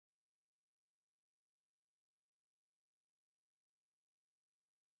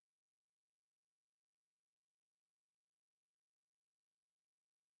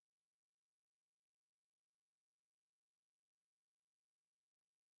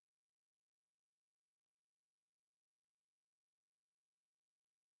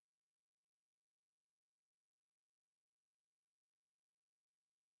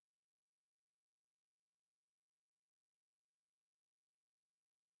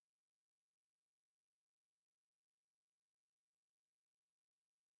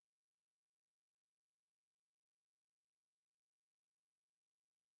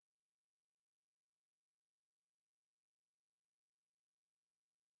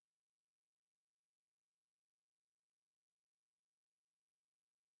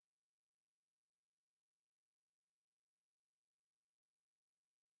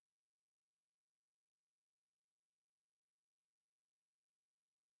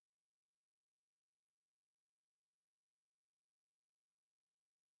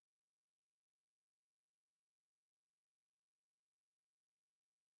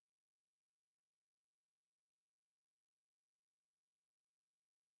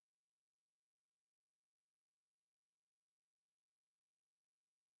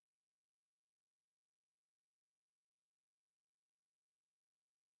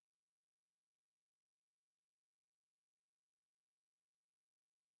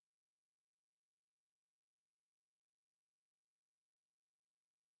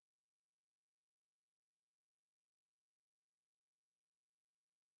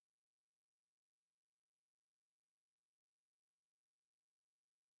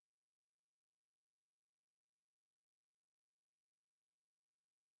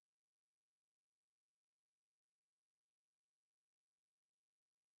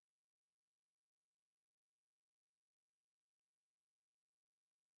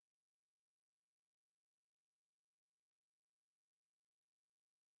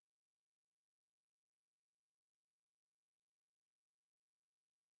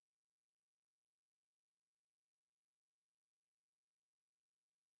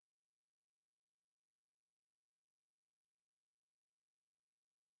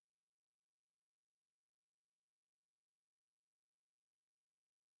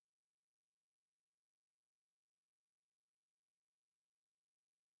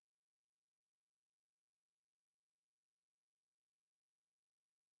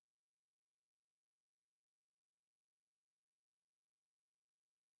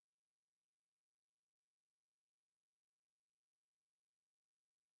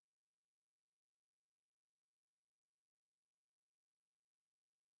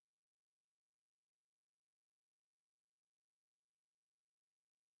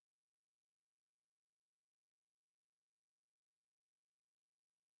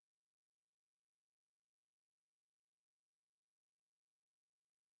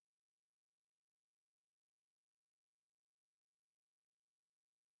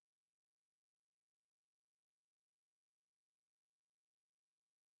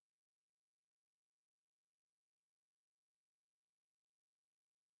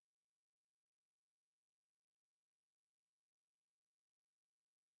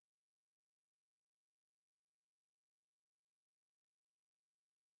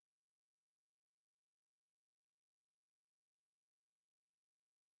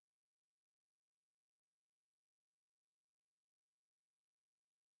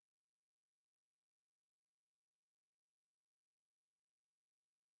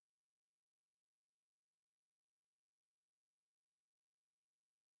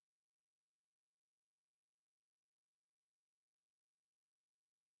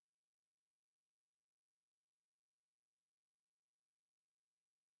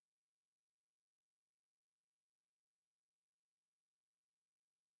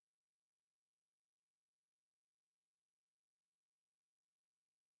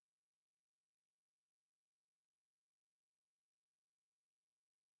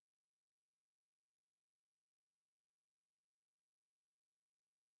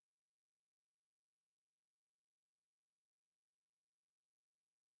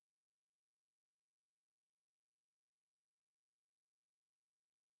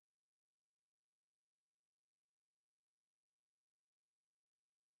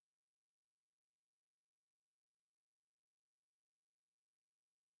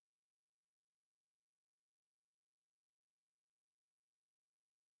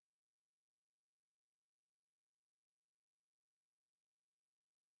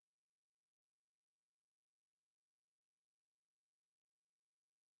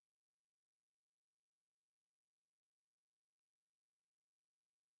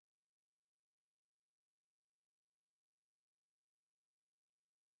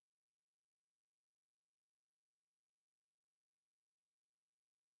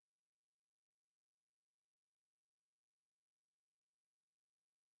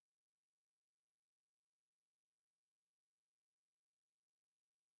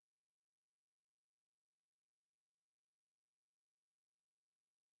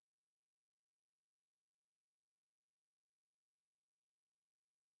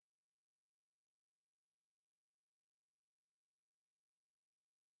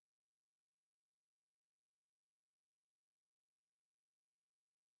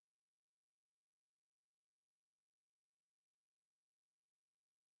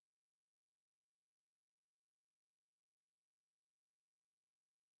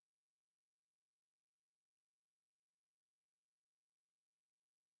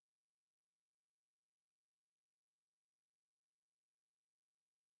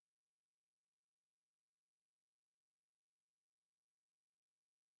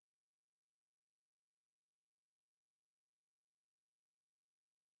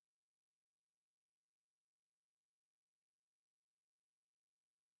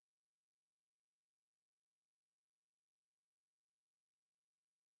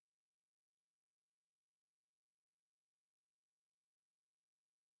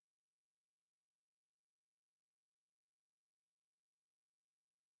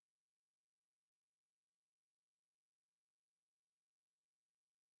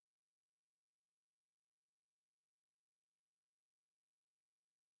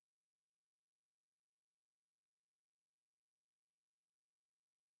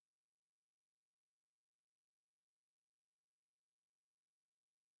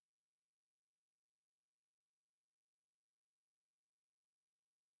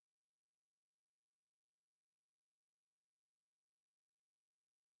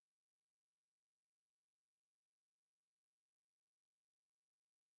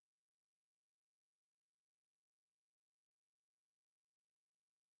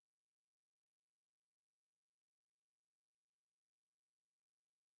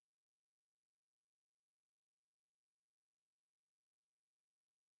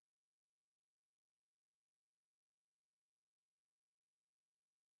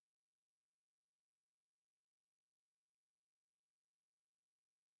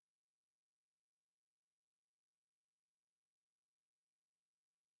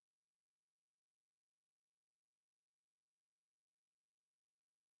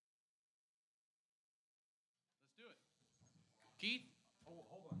Keith? Oh,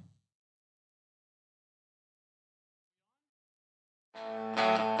 hold on.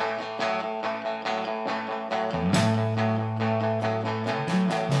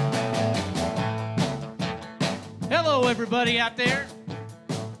 Hello, everybody out there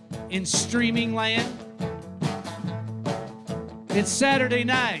in streaming land. It's Saturday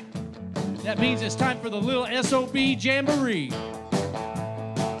night. That means it's time for the little SOB Jamboree.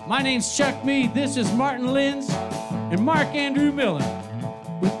 My name's Chuck Mead. This is Martin Linz and Mark Andrew Miller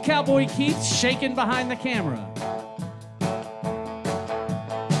with Cowboy Keith shaking behind the camera.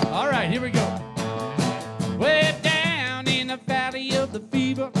 All right, here we go. Way down in the valley of the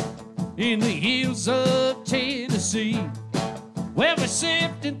fever, in the hills of Tennessee, where we're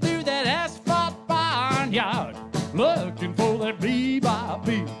sifting through that asphalt barnyard, looking for that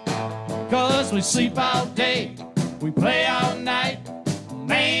bee-by-bee. 'Cause we sleep all day, we play all night,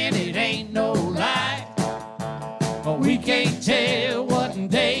 man, it ain't no lie. But we can't tell what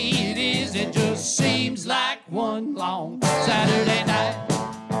day it is, it just seems like one long Saturday night.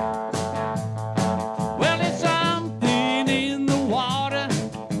 Well, it's something in the water,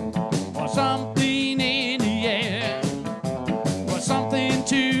 or something in the air, or something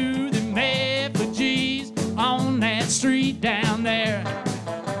to the effigies on that street down there.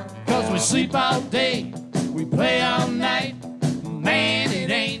 'Cause we sleep all day, we play all night, man, it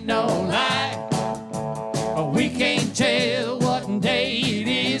ain't no lie. But we can't tell what day it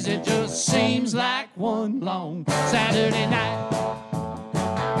is, it just seems like one long Saturday night.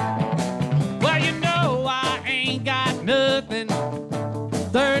 Well, you know I ain't got nothing,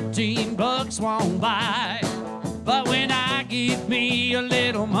 13 bucks won't buy. But when I get me a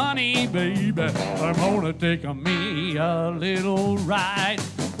little money, baby, I'm gonna take me a little ride.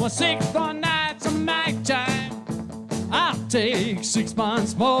 Well, 6 more nights of my time, I'll take 6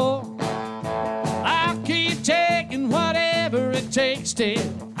 months more. I'll keep taking whatever it takes till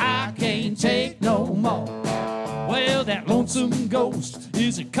I can't take no more. Well, that lonesome ghost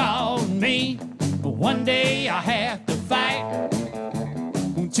is a calling me, but one day I have to fight.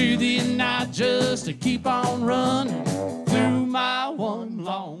 To the night just to keep on running through my one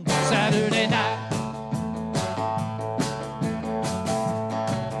long Saturday night.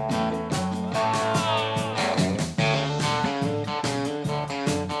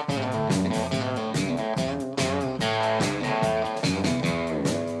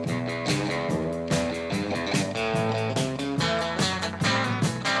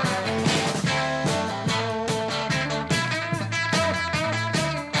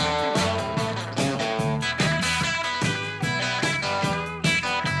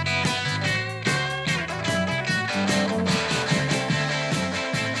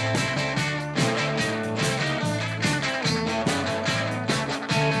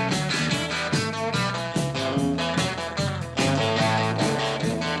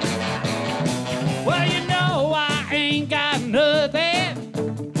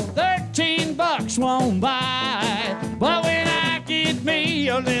 Won't buy, but when I get me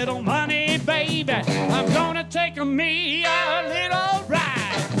a little money, baby, I'm gonna take me a little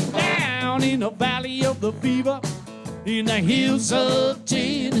ride down in the valley of the fever, in the hills of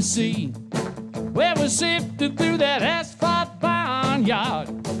Tennessee, where we're sifting through that asphalt barnyard,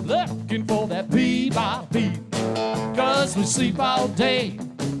 looking for that bee-by-bee. 'Cause we sleep all day,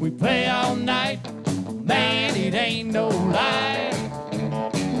 we play all night, man, it ain't no lie.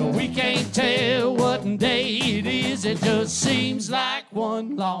 We can't tell what day it is, it just seems like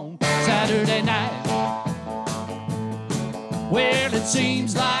one long Saturday night. Well, it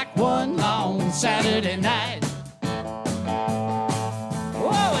seems like one long Saturday night.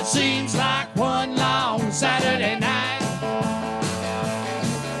 Oh, it seems like one long Saturday night.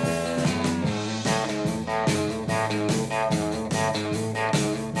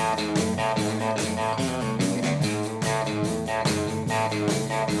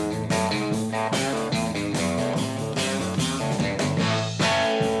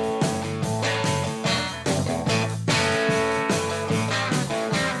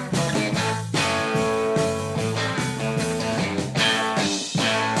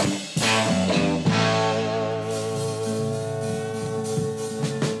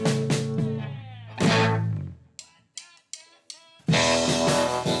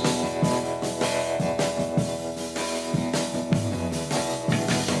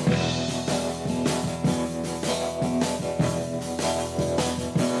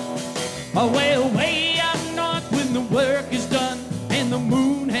 Well, way up north when the work is done and the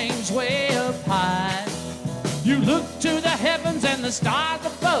moon hangs way up high, you look to the heavens and the stars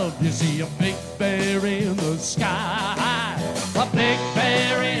above, you see a big bear in the sky, a big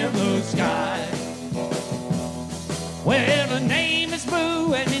bear in the sky. Well, the name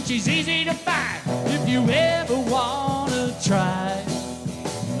that means she's easy to find if you ever wanna try.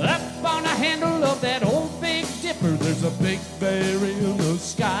 Up on the handle of that old Big Dipper, there's a big bear in the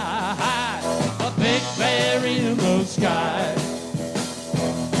sky. A big bear in the sky.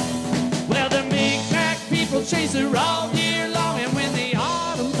 Well, the Micmac people chase her all year long, and when the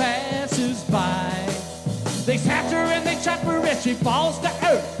autumn passes by, they snatch her and they chop her as she falls to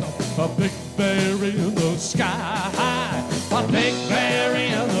earth. A big bear in the sky. A big bear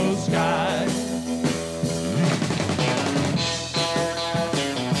in the sky.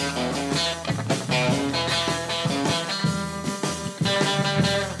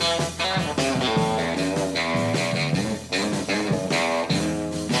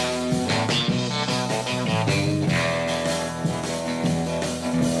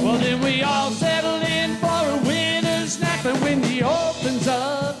 Well, then we all settle in for a winter's nap, and when the opens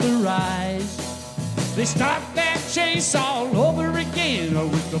up the rise, they start that chase all over again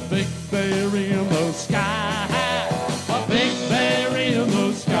with the big bear in the sky. A big bear in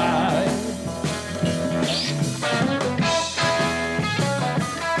the sky.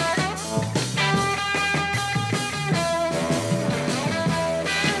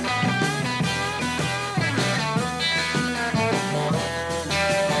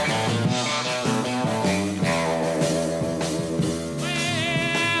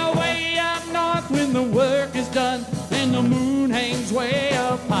 When the work is done and the moon hangs way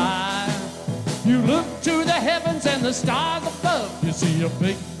up high, you look to the heavens and the stars above, you see a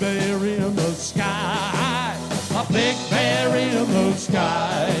big bear in the sky. A big bear in the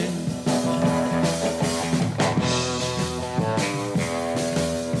sky.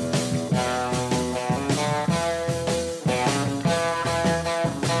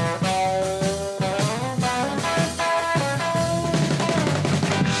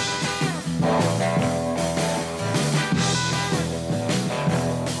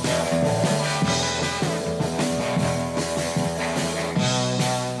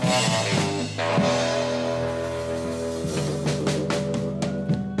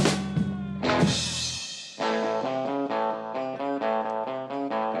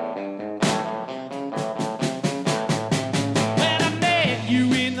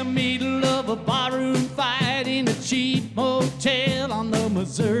 Cheap motel on the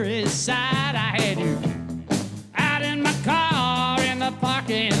Missouri side. I had you out in my car in the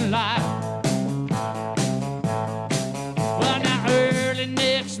parking lot. Well, now early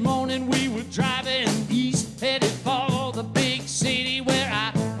next morning we were driving east, headed for the big city where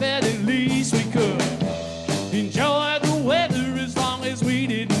I felt at least we could enjoy the weather as long as we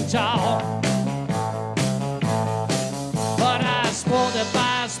didn't talk. But I spoiled it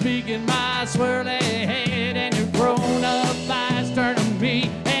by speaking my swirly head, and your grown-up eyes turned to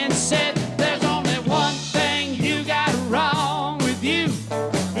me and said, there's only one thing you got wrong with you.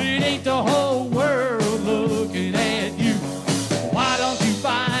 It ain't the whole world looking at you. Why don't you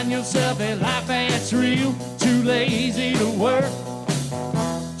find yourself a life that's real? Too lazy to work,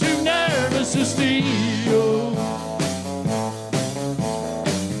 too nervous to steal.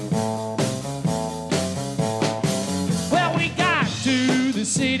 Well, we got to the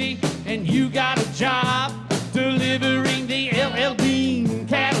city and you got a job delivering the LL Bean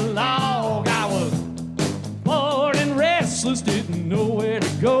catalog. I was bored and restless, didn't know where to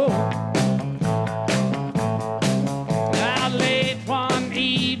go. Now late one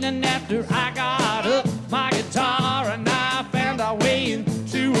evening after I got up my guitar and I found our way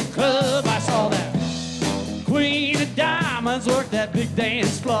into a club, I saw that Queen of Diamonds work that big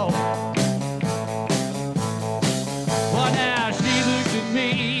dance floor. Well, now she looked at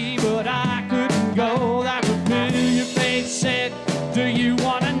me, but I couldn't go. That familiar face said, do you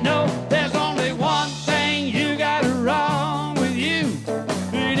want to know? There's only one thing you got wrong with you.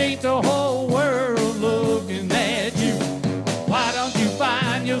 It ain't the whole world looking at you. Why don't you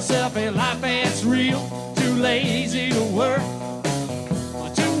find yourself a life that's real? Too lazy to work,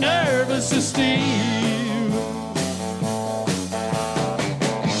 too nervous to steal.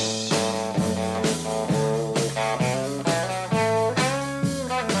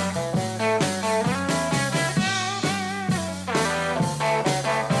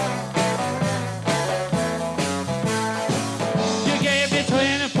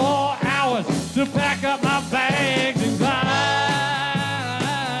 To pack up my bags and glide.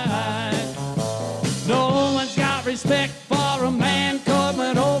 No one's got respect for a man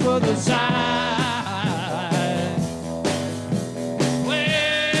coming over the side. Well,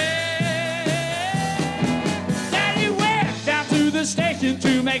 Daddy went down to the station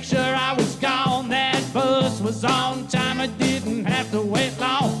to make sure I was gone. That bus was on time, I didn't have to wait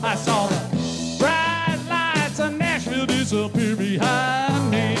long. I saw the bright lights of Nashville disappear behind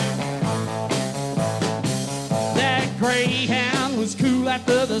me.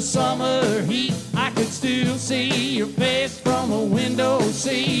 the summer heat, I could still see your face from a window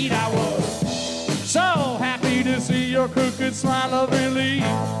seat. I was so happy to see your crooked smile of relief.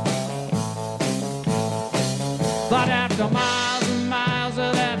 But after miles and miles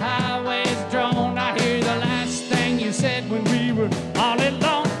of that highway's drawn, I hear the last thing you said when we were all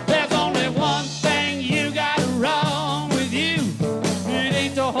alone. There's only one thing you got wrong with you. It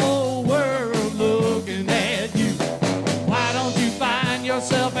ain't the whole world looking at you. Why don't you find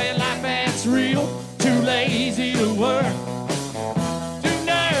yourself a life that's real? Too lazy to work, too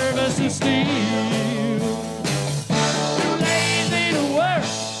nervous to steal. Too lazy to work,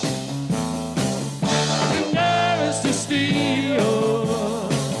 too nervous to steal.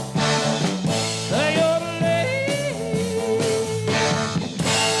 You're the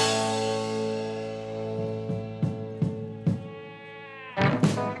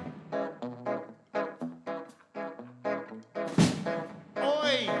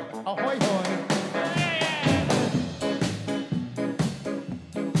Oi! Ahoy, hoy!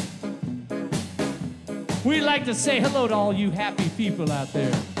 We'd like to say hello to all you happy people out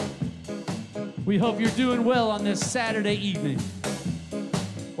there. We hope you're doing well on this Saturday evening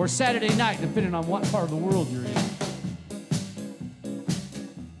or Saturday night, depending on what part of the world you're in.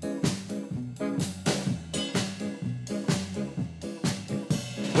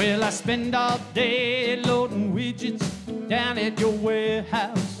 Well, I spend all day loading widgets down at your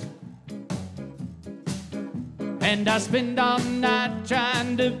warehouse, and I spend all night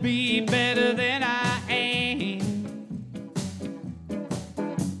trying to be better than I am.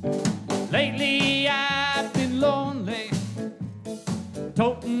 Lately I've been lonely,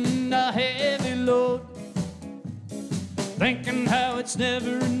 toting a heavy load, thinking how it's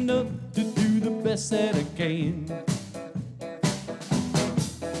never enough to do the best that I can.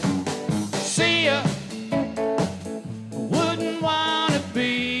 See ya, wouldn't wanna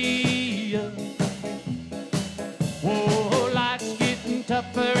be ya. Whoa, life's getting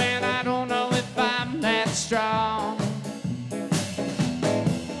tougher and I don't know if I'm that strong.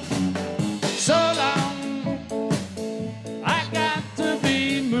 So long, I got to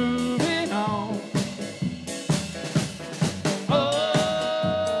be moving on.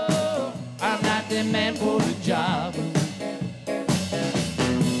 Oh, I'm not the man for the job.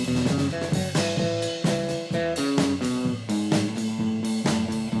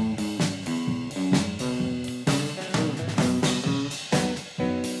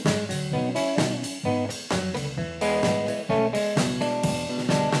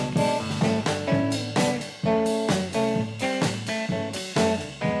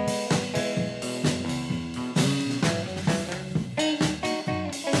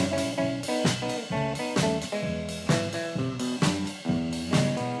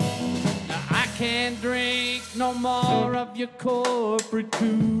 Can't drink no more of your corporate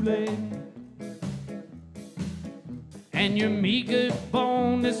Kool-Aid, and your meager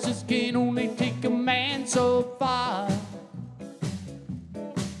bonuses can only take a man so far.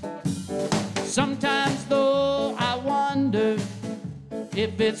 Sometimes though I wonder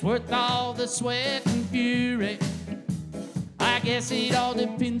if it's worth all the sweat and fury. I guess it all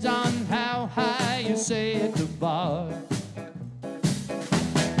depends on how high you set the bar.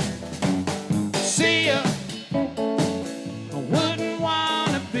 See ya, I wouldn't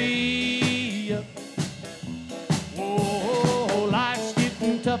wanna be ya. Whoa, life's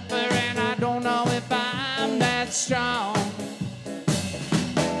getting tougher and I don't know if I'm that strong.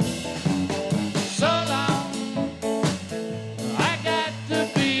 So long, I got to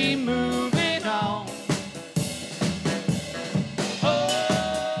be moving on.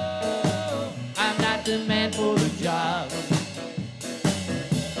 Oh, I'm not the man for the job.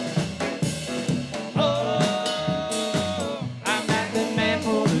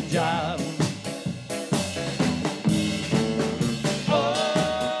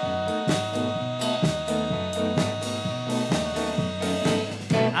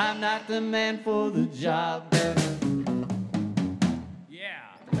 The man for the job.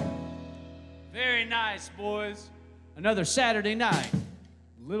 Yeah. Very nice, boys. Another Saturday night.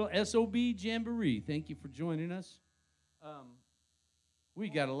 Little SOB Jamboree. Thank you for joining us. We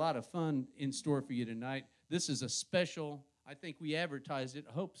got a lot of fun in store for you tonight. This is a special, I think we advertised it.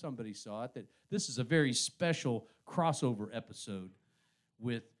 I hope somebody saw it, that this is a very special crossover episode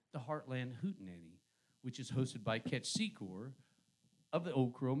with the Heartland Hootenanny, which is hosted by Ketch Secor of the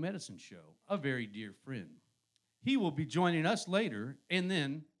Old Crow Medicine Show, a very dear friend. He will be joining us later, and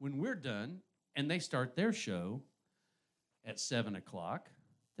then when we're done and they start their show at 7 o'clock,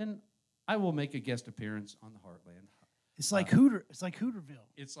 then I will make a guest appearance on the Heartland. It's like Hooter. It's like Hooterville.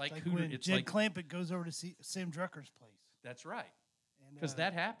 It's like it's Hooter. when It's Jed like Clampett goes over to see Sam Drucker's place. That's right. Because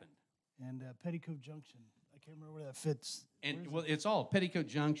that happened. And Petticoat Junction. I can't remember where that fits. And well, it's all Petticoat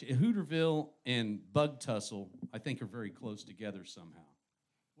Junction, Hooterville, and Bug Tussle. I think are very close together somehow.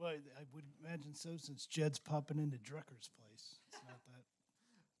 Well, I would imagine so, since Jed's popping into Drucker's place. It's not that.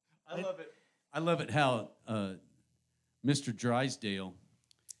 I love it. I love it how Mr. Drysdale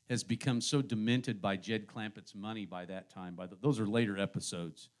has become so demented by Jed Clampett's money by that time. Those are later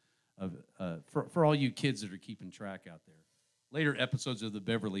episodes of for all you kids that are keeping track out there. Later episodes of the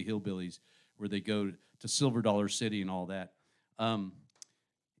Beverly Hillbillies where they go to Silver Dollar City and all that.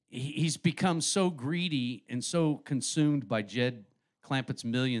 He's become so greedy and so consumed by Jed Clampett's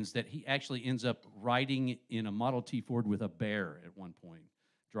millions that he actually ends up riding in a Model T Ford with a bear at one point,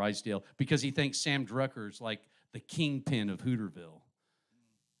 Drysdale, because he thinks Sam Drucker's like the kingpin of Hooterville.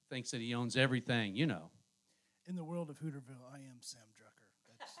 Thinks that he owns everything, you know. In the world of Hooterville, I am Sam Drucker.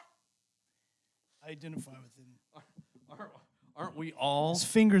 I identify with him. Aren't we all? His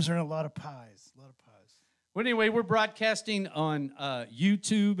fingers are in a lot of pies. Well, anyway, we're broadcasting on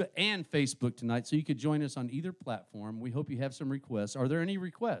YouTube and Facebook tonight, so you could join us on either platform. We hope you have some requests. Are there any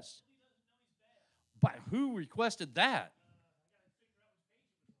requests? But who requested that?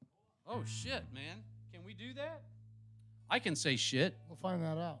 Oh, shit, man. Can we do that? I can say shit. We'll find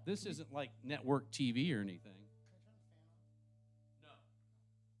that out. This isn't like network TV or anything. No.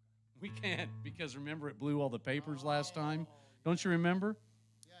 We can't, because remember it blew all the papers last time? Don't you remember?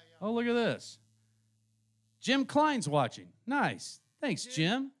 Yeah. Oh, look at this. Jim Klein's watching. Nice. Thanks,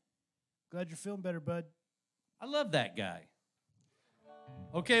 Jim. Glad you're feeling better, bud. I love that guy.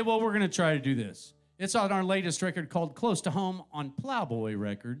 Okay, well, we're going to try to do this. It's on our latest record called Close to Home on Plowboy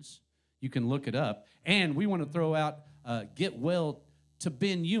Records. You can look it up. And we want to throw out Get Well to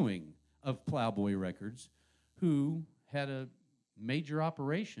Ben Ewing of Plowboy Records, who had a major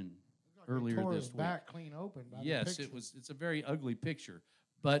operation earlier tore this his week. back clean open. By Yes, the picture. it's a very ugly picture.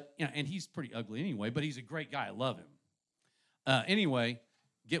 But, you know, and he's pretty ugly anyway, but he's a great guy. I love him. Anyway,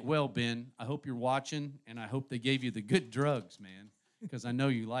 get well, Ben. I hope you're watching, and I hope they gave you the good drugs, man, because I know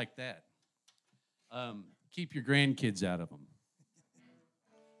you like that. Keep your grandkids out of them.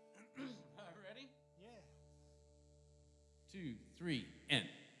 Ready? Yeah. 2, 3, and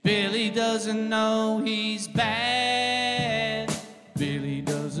Billy doesn't know he's bad. Billy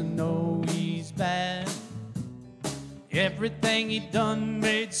doesn't know he's bad. Everything he done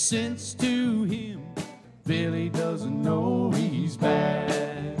made sense to him. Billy doesn't know he's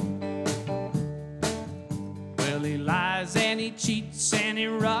bad. Well, he lies and he cheats and he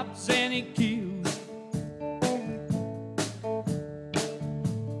robs and he kills.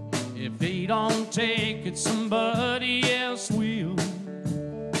 If he don't take it, somebody else will.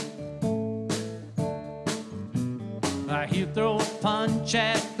 He'll throw a punch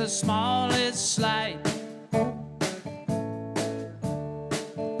at the smallest slight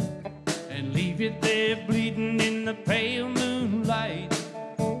and leave you there bleeding in the pale moonlight.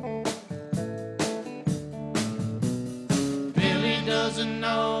 Billy doesn't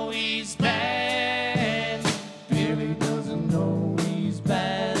know he's bad. Billy doesn't know he's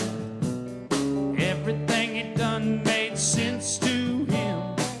bad. Everything he done made sense to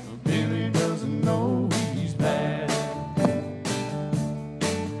him. Billy doesn't know he's bad.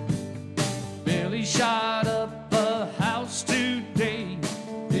 Billy shot up a house today.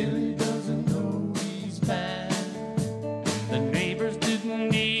 Billy doesn't know he's bad. The neighbors didn't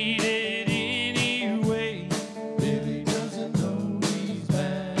need it anyway. Billy doesn't know he's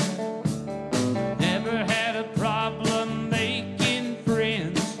bad. Never had a problem making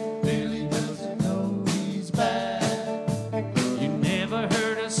friends. Billy doesn't know he's bad. You never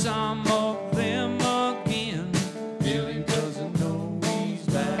heard of some of them again. Billy doesn't know he's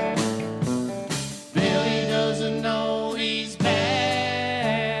bad. Billy doesn't know he's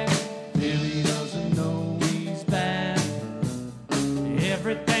bad. Billy doesn't know he's bad.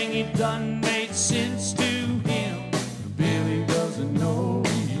 Everything he done made sense to him. Billy doesn't know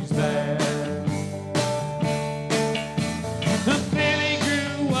he's bad. Billy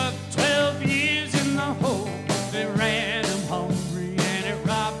grew up 12 years in the hole. They ran him hungry and it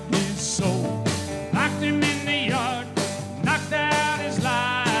robbed his soul. Locked him in the yard, knocked out his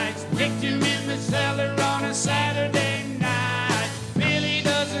lights, kicked him in the cellar on a Saturday night. Billy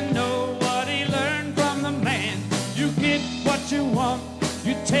doesn't know what he learned from the man. You get what you want,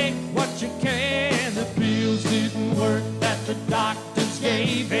 you take what you can. The pills didn't work that the doctors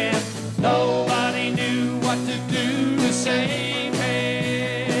gave him. Nobody knew what to do to save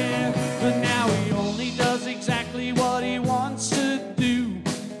him. But now he only does exactly what he wants to do.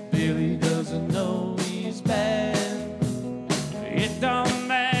 Billy doesn't know he's bad. It don't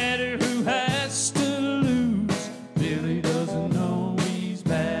matter who has to lose. Billy doesn't know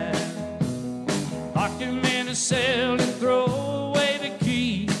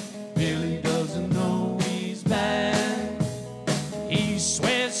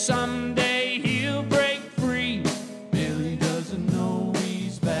someday he'll break free. Billy doesn't know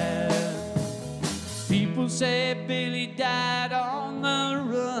he's bad. People say Billy died on the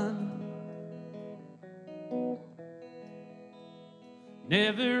run.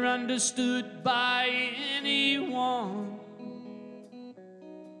 Never understood by anyone.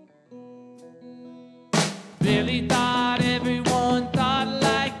 Billy thought everyone thought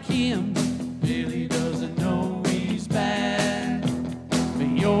like him. Billy doesn't know he's bad. But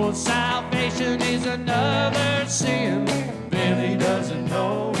your salvation is another sin. Billy doesn't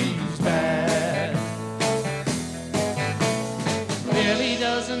know he's bad. Billy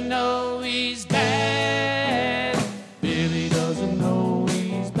doesn't know he's bad. Billy doesn't know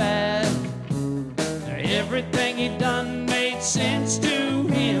he's bad. Everything he done made sense to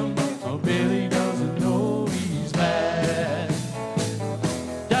him. Oh, Billy doesn't know he's bad.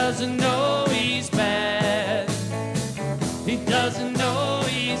 Doesn't know he's bad. He doesn't know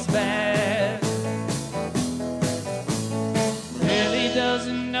he's bad. Billy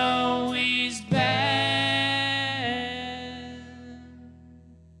doesn't know he's bad.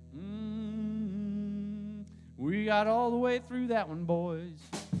 We got all the way through that one, boys.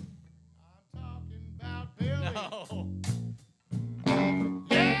 I'm talking about Billy. No.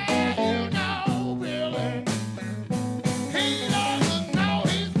 Yeah, you know Billy. He doesn't know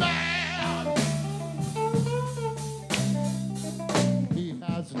he's bad. He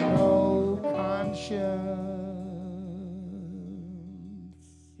has no conscience.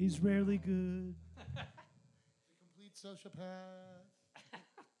 He's rarely good. Complete sociopath.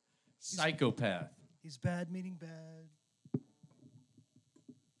 Psychopath. He's bad meaning bad.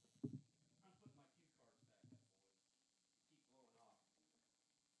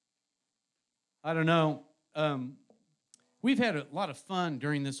 I don't know. We've had a lot of fun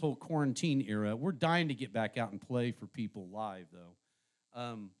during this whole quarantine era. We're dying to get back out and play for people live, though.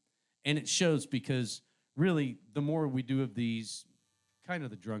 And it shows because, really, the more we do of these, kind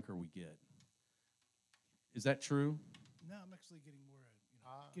of the drunker we get. Is that true? No, I'm actually getting more,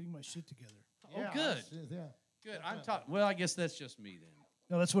 getting my shit together. Oh, good. Yeah. Good. Well, I guess that's just me then.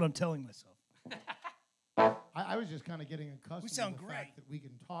 No, that's what I'm telling myself. I was just kind of getting accustomed We sound to the great. fact that we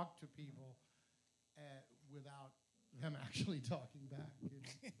can talk to people without them actually talking back.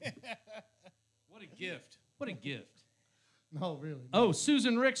 What a gift. What a gift. No, really. Oh,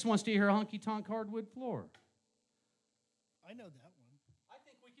 Susan Ricks wants to hear Honky Tonk Hardwood Floor. I know that one. I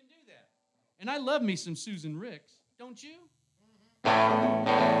think we can do that. And I love me some Susan Ricks. Don't you? Well,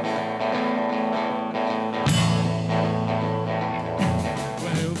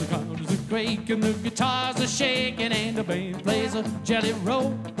 the chords are quaking, the guitars are shaking, and the band plays a jelly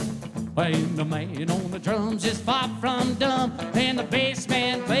roll. And the man on the drums is far from dumb, and the bass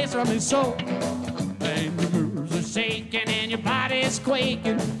man plays from his soul. And your nerves are shaking, and your body's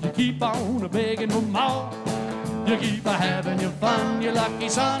quaking. You keep on begging for more. You keep having your fun, you lucky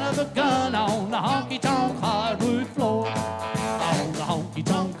son of a gun, on the honky-tonk hardwood floor. On the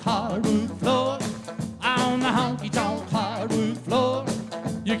honky-tonk hardwood floor. On the honky-tonk hardwood floor.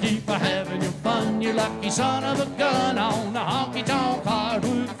 You keep having your fun, you lucky son of a gun, on the honky-tonk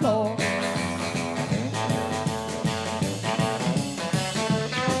hardwood floor.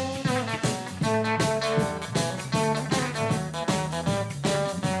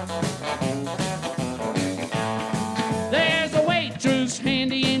 There's a waitress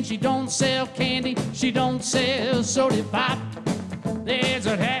handy and she don't sell candy, she don't sell soda pop. There's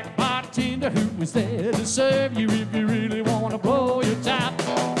a hat bartender who is there to serve you if you really want to blow your top.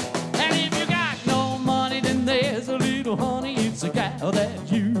 And if you got no money, then there's a little honey, it's a gal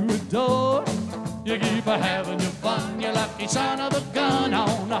that you adore. You keep having your fun, you lucky son of a gun,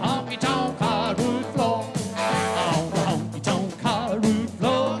 on the honky-tonk hardwood floor. On the honky-tonk hardwood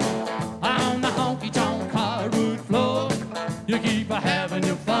floor. On the honky-tonk hardwood floor. You keep having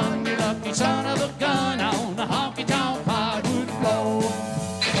your fun, you lucky son of a gun, on the honky-tonk hardwood floor.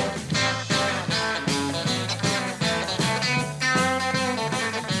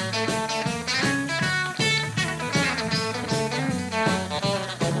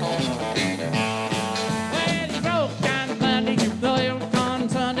 Well, you broke down Monday, you failed on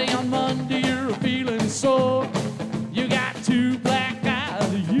Sunday, on Monday you're feeling sore. You got two black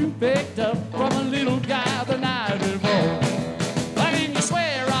eyes that you picked up from a little guy the night before. Well, then you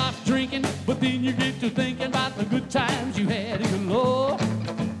swear off drinking, but then you get to thinking about the good times you had galore.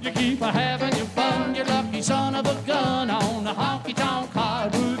 You keep having your fun, you lucky son of a gun, on the honky-tonk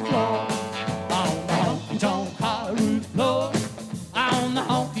hardwood floor. On the honky-tonk hardwood floor. On the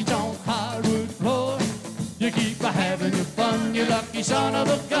honky-tonk hardwood floor. You keep having your fun, you lucky son of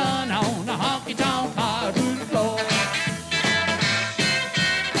a gun, on the honky-tonk hardwood floor.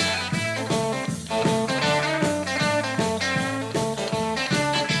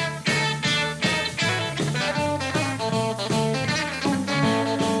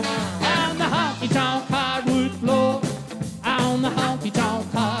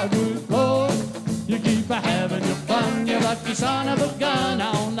 son of a gun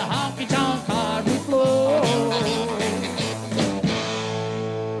on the honky-tonk hardwood floor.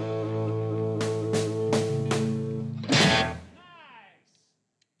 Nice.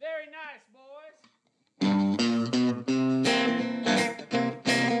 Very nice, boys.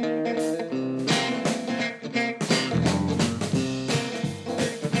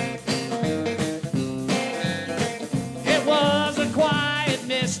 It was a quiet,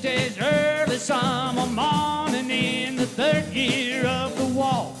 misty, early summer morning in the third year of the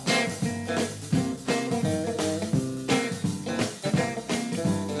war.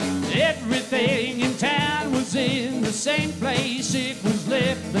 Everything in town was in the same place it was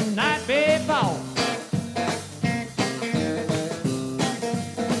left the night before.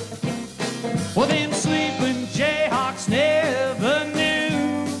 Well, them sleeping Jayhawks never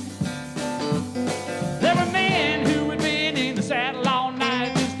knew there were men who had been in the saddle all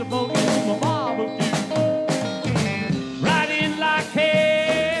night just about to a barbecue. Riding like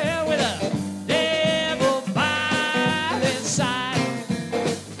hell with a devil by their side.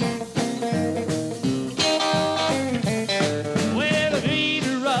 Well, the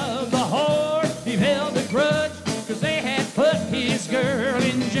leader of the horde, he held a grudge, 'cause they had put his girl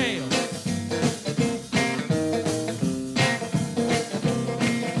in jail.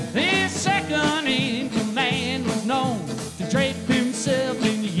 His second in command was known to drape himself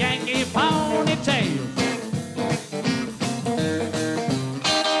in Yankee ponytail.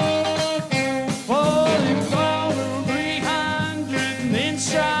 For them over 300 men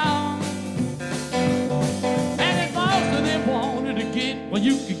strong, and if most of them wanted to get, well,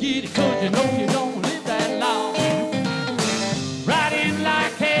 you could get it 'cause you know you don't live that long. Riding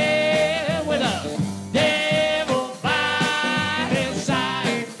like hell with a devil by his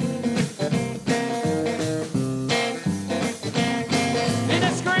side. In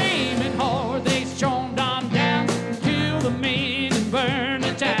a screaming horde, they stormed on down, killed the men and burned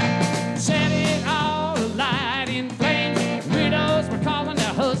the town. Set it all alight in flames. Widows were calling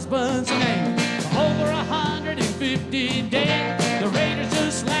their husbands' names. Over 150 dead. The raiders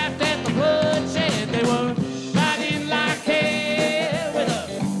just laughed at the bloodshed. They were riding like hell with a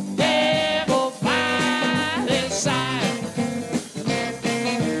devil by their side.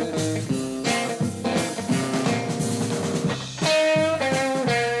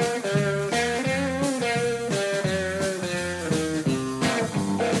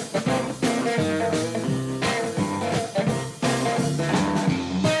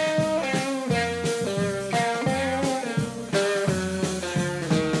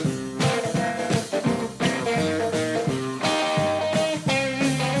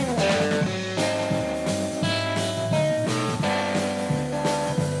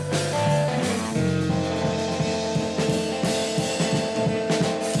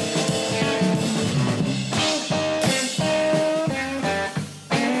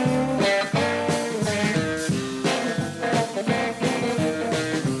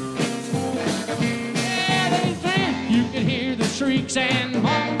 You could hear the shrieks and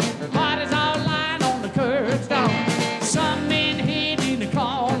moans. Bodies all lying on the curbstone. Some men hid in the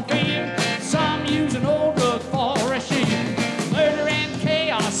cornfield, some using old rug for a shield. Murder and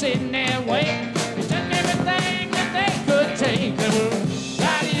chaos in their way. They took everything that they could take. They were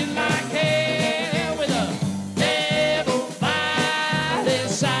riding like hell with a devil by their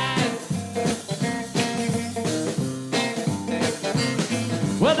side.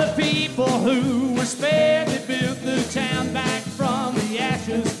 Well, the people who were spared, they built the town back from the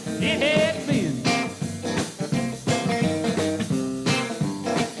ashes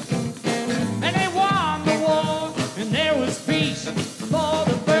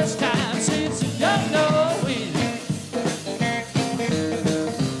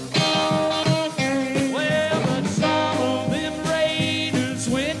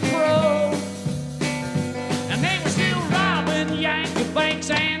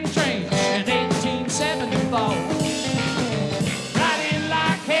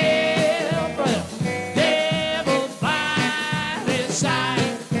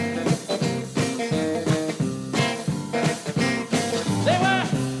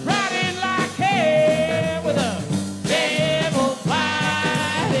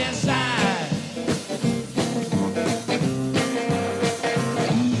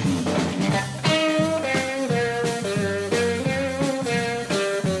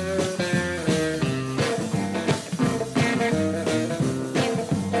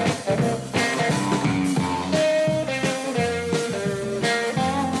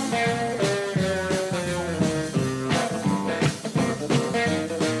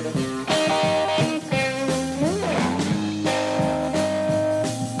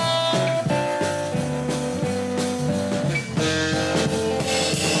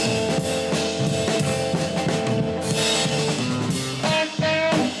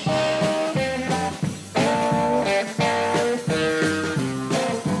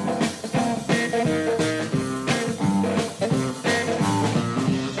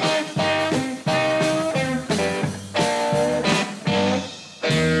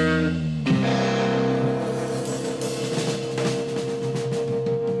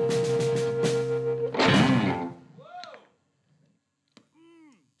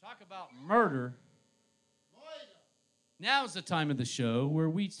Now is the time of the show where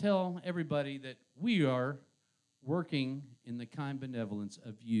we tell everybody that we are working in the kind benevolence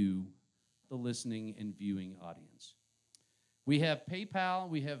of you, the listening and viewing audience. We have PayPal,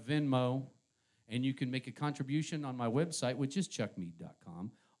 we have Venmo, and you can make a contribution on my website, which is chuckmead.com,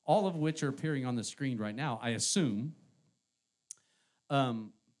 all of which are appearing on the screen right now, I assume.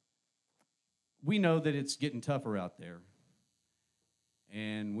 We know that it's getting tougher out there,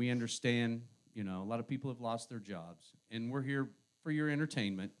 and we understand, you know, a lot of people have lost their jobs, and we're here for your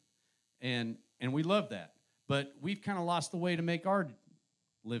entertainment, and we love that. But we've kind of lost the way to make our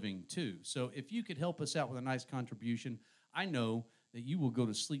living, too. So if you could help us out with a nice contribution, I know that you will go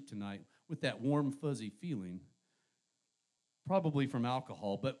to sleep tonight with that warm, fuzzy feeling, probably from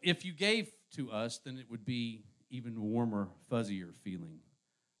alcohol. But if you gave to us, then it would be even warmer, fuzzier feeling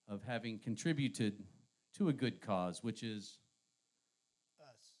of having contributed to a good cause, which is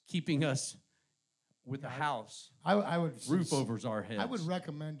keeping us with a house, I would roof over our heads. I would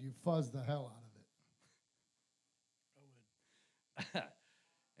recommend you fuzz the hell out of it.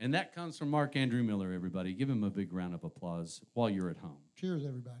 And that comes from Mark Andrew Miller, everybody. Give him a big round of applause while you're at home. Cheers,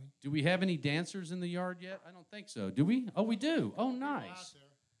 everybody. Do we have any dancers in the yard yet? I don't think so. Do we? Oh, we do. Oh, nice.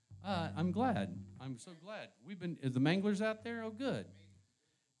 I'm glad. I'm so glad. Is the Manglers out there? Oh, good.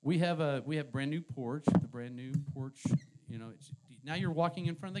 We have brand new porch. The brand new porch. You know, now you're walking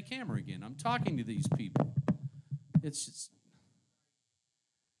in front of the camera again. I'm talking to these people. It's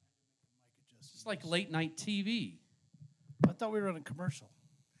just like late night TV. I thought we were on a commercial.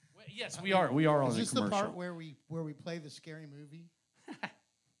 Well, yes, we are. We are on a commercial. Is this the part where we play the scary movie?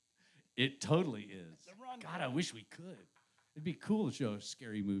 It totally is. God, I wish we could. It'd be cool to show a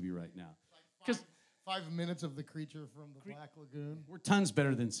scary movie right now. Because 5 minutes of the creature from the Black Lagoon. We're tons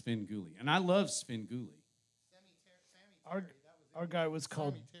better than Svengoolie, and I love Svengoolie. Our guy was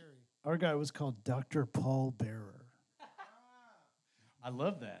called Dr. Paul Bearer. I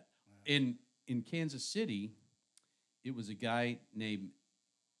love that. In Kansas City, it was a guy named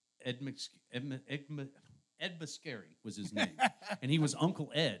Ed Muscari was his name. And he was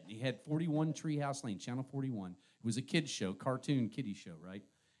Uncle Ed. He had 41 Treehouse Lane, Channel 41. It was a kid's show, cartoon kiddie show, right?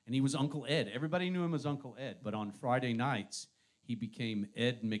 And he was Uncle Ed. Everybody knew him as Uncle Ed. But on Friday nights, he became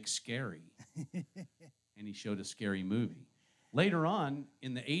Ed McScary. And he showed a scary movie. Later on,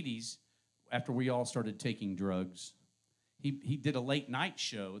 in the 80s, after we all started taking drugs, he did a late night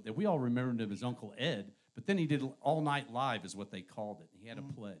show that we all remembered him as Uncle Ed. But then he did All Night Live is what they called it. He had a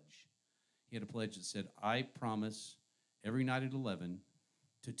pledge. He had a pledge that said, I promise every night at 11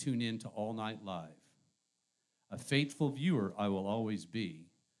 to tune in to All Night Live. A faithful viewer I will always be.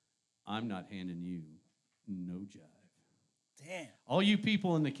 I'm not handing you no jive. Damn. All you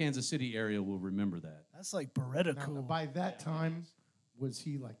people in the Kansas City area will remember that. That's like Beretta Now, cool. by that time, was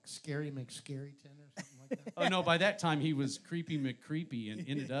he like Scary McScaryton or something like that? Oh, no, by that time he was Creepy McCreepy and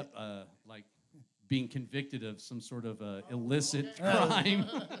ended up like being convicted of some sort of illicit crime.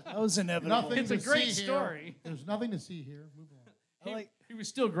 That was inevitable. Nothing It's a to great see story. Here. There's nothing to see here. Move on. He was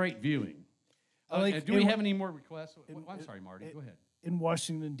still great viewing. Do we have any more requests? I'm sorry, Marty. Go ahead. In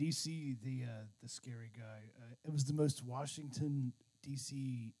Washington, D.C., the scary guy, it was the most Washington,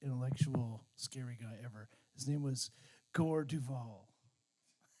 D.C. intellectual scary guy ever. His name was Gore Duvall.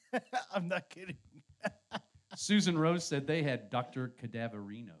 I'm not kidding. Susan Rose said they had Dr.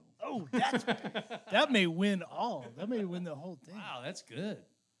 Cadaverino. Oh, that may win all. That may win the whole thing. Wow, that's good.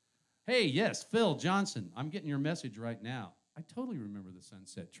 Hey, yes, Phil Johnson. I'm getting your message right now. I totally remember the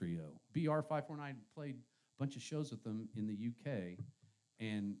Sunset Trio. BR549 played a bunch of shows with them in the UK,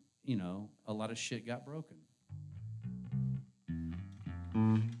 and, you know, a lot of shit got broken.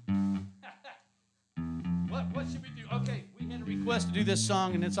 What should we do? Okay, we had a request to do this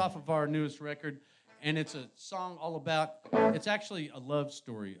song, and it's off of our newest record, and it's a song all about, it's actually a love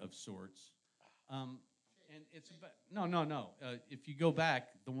story of sorts. And it's about, no. If you go back,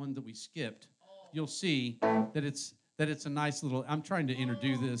 the one that we skipped, you'll see that it's a nice little, I'm trying to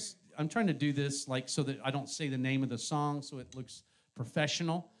do this like so that I don't say the name of the song so it looks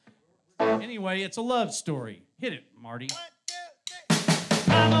professional. Anyway, it's a love story. Hit it, Marty.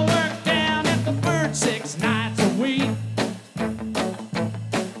 Mama worked down at the Bird 6 nights a week.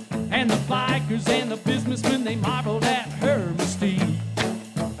 And the bikers and the businessmen, they marveled at her mystique.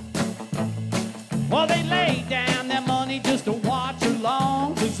 Well, they laid down their money just to watch her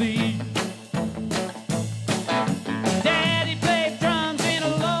long physique. Daddy played drums in a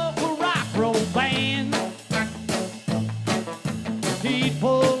local rock roll band. He'd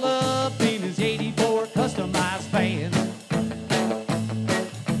pull up in his 84 customized van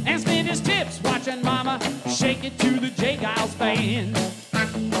and spend his tips watching Mama shake it to the J. Giles band.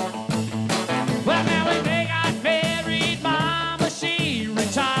 Well, now when they got married,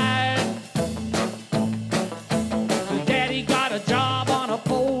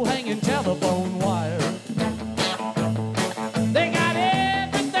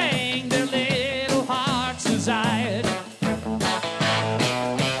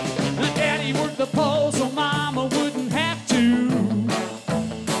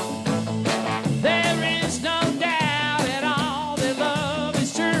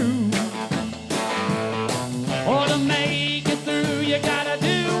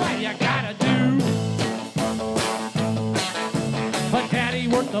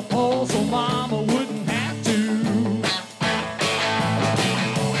 worked the pole so Mama wouldn't have to.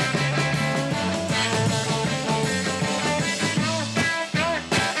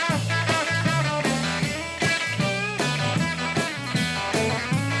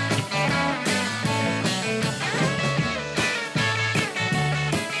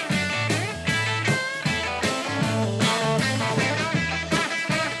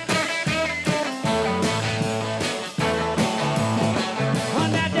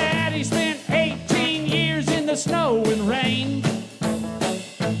 Snow and rain.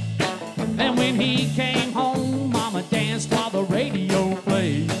 And when he came home, Mama danced while the radio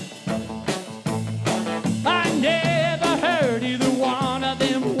played. I never heard either one of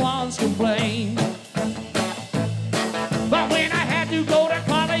them once complain. But when I had to go to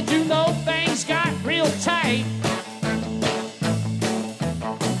college, you know things got real tight.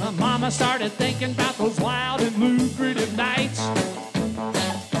 Mama started thinking about those wild and lucrative nights.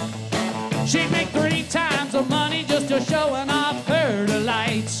 She'd make 3 times the money just to showing off her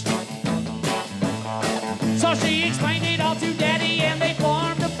delights. So she explained it all to Daddy and they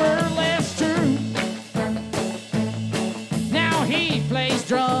formed a burlesque troupe. Now he plays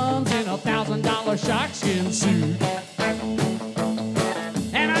drums in a $1,000 sharkskin suit.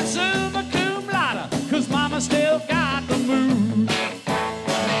 And I'm summa cum laude, 'cause Mama still got the mood.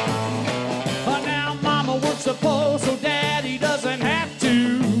 But now Mama works the pole so Daddy doesn't have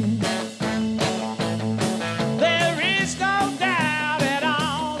to.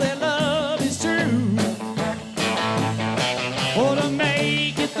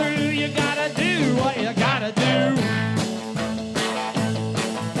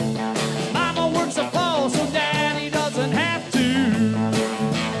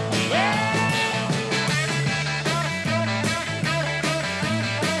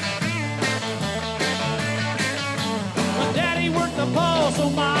 So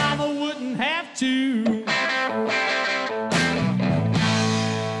Mama wouldn't have to. Nice.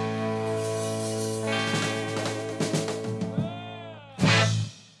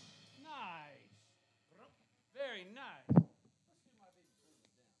 Very nice.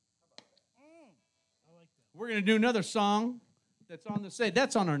 We're going to do another song that's on the stage.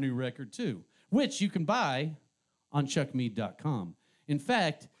 That's on our new record, too, which you can buy on chuckmead.com. In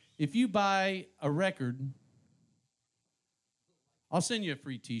fact, if you buy a record, I'll send you a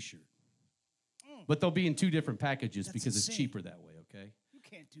free T-shirt. But they'll be in 2 different packages because it's cheaper that way, okay? You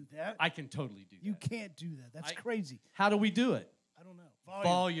can't do that. I can totally do that. You can't do that. That's crazy. How do we do it? I don't know.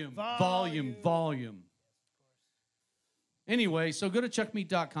 Volume. Anyway, so go to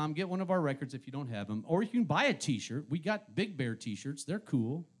chuckmead.com, get one of our records if you don't have them, or you can buy a T-shirt. We got Big Bear T-shirts. They're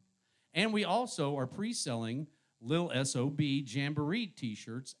cool. And we also are pre-selling Lil SOB Jamboree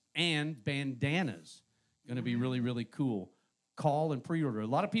T-shirts and bandanas. Going to be really, really cool. Call and pre-order. A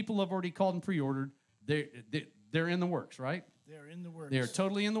lot of people have already called and pre-ordered. They're in the works, right? They're in the works. They're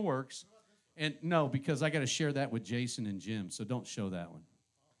totally in the works. And no, because I got to share that with Jason and Jim, so don't show that one.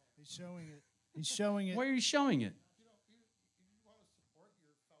 He's showing it. He's showing it. Why are you showing it?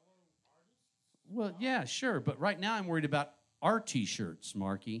 Well, yeah, sure, but right now I'm worried about our T-shirts,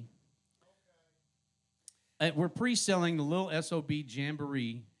 Marky. We're pre-selling the Lil SOB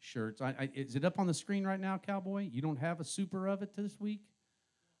Jamboree shirts. Is it up on the screen right now, Cowboy? You don't have a super of it this week?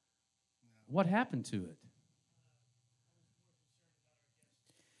 No. What happened to it?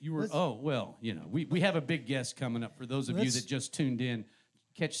 You were, well, you know, we have a big guest coming up. For those of you that just tuned in,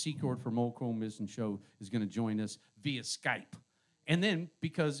 Catch Secord from Old Chrome Mission Show is going to join us via Skype. And then,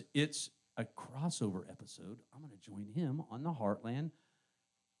 because it's a crossover episode, I'm going to join him on the Heartland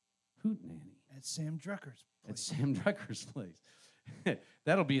Hootenanny. At Sam Drucker's place. At Sam Drucker's place.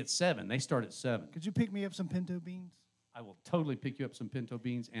 That'll be at 7. They start at 7. Could you pick me up some pinto beans? I will totally pick you up some pinto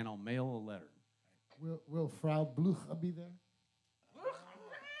beans, and I'll mail a letter. Will Frau Blucher be there?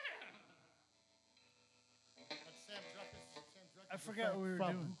 I forgot what we were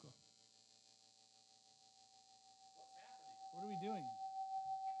doing. What are we doing?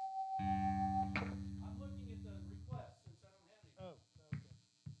 I'm looking at the request since I don't have any. Oh,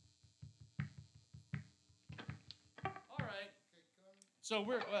 okay. All right.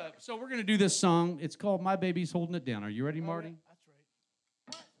 So we're going to do this song. It's called My Baby's Holding It Down. Are you ready, Marty? That's right.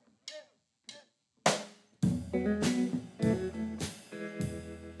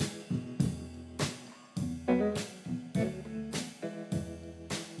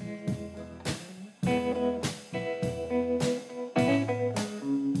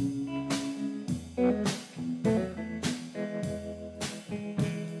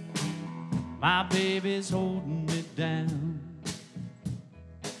 My baby's holding it down.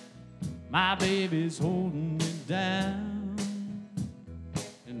 My baby's holding it down.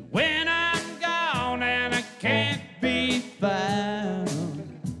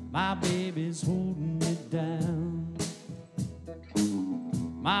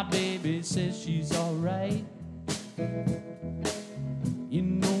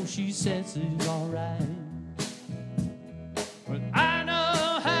 she says it's alright. But I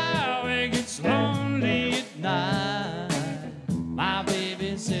know how it gets lonely at night. My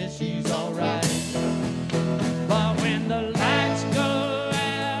baby says she's alright. But when the lights go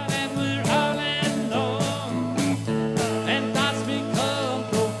out and we're all alone and thoughts become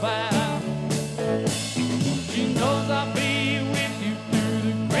profound, she knows I'll be with you through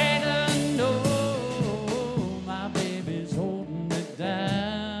the great unknown. My baby's holding it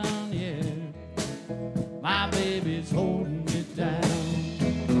down, yeah. My baby's holding it down.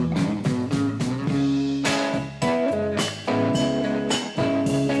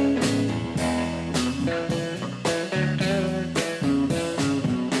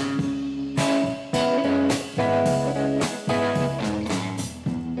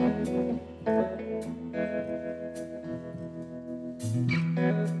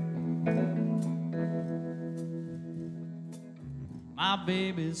 My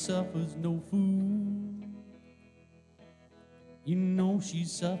baby suffers no food. You know she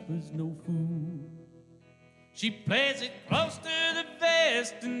suffers no food. She plays it close to the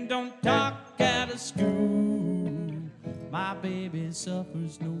vest and don't talk out of school. My baby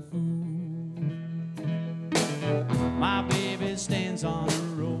suffers no food. My baby stands on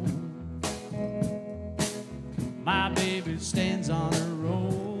her own. My baby stands on her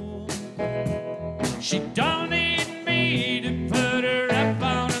own. She don't need me to put her up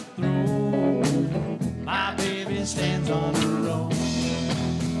on a throne. My baby stands on her own.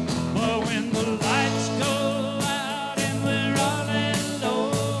 But when the lights go out and we're all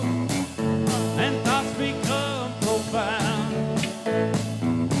alone and thoughts become profound,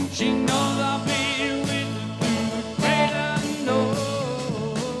 she knows I'll be with her through the great unknown.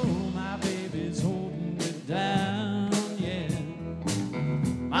 My baby's holding it down, yeah.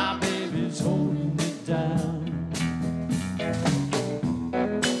 My baby's holding it down.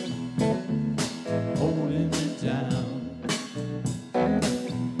 Holding it down.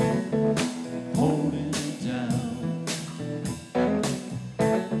 Holding it down.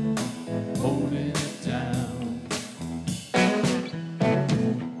 Holding it down.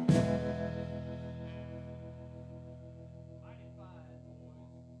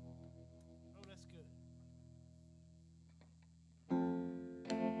 Oh, that's good.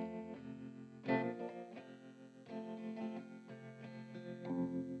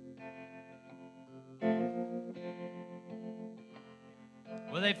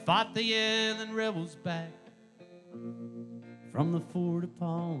 Well, they fought the yelling rebels back from the fort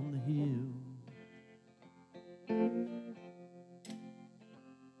upon the hill.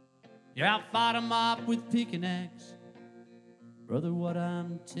 Yeah, I fought 'em off with pick and axe. Brother, what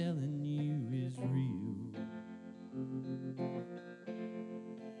I'm telling you is real.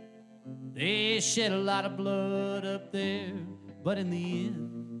 They shed a lot of blood up there, but in the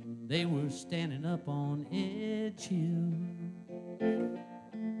end, they were standing up on Edge Hill.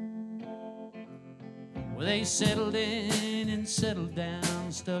 Well, they settled in and settled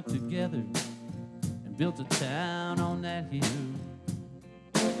down, stuck together, and built a town on that hill.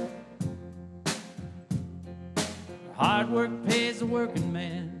 Hard work pays the working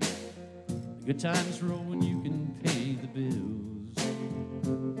man. The good times roll when you can pay the bills.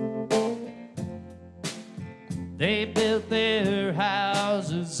 They built their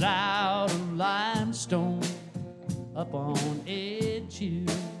houses out of limestone up on Edge Hill.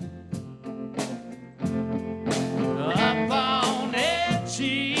 Up on Edge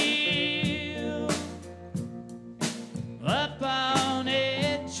Hill. Up on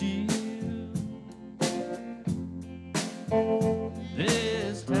Edge Hill.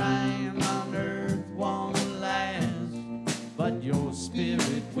 This time on earth won't last, but your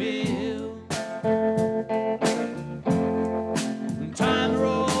spirit will. When time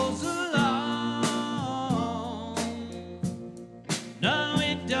rolls along, no,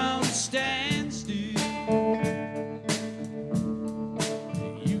 it don't stand still.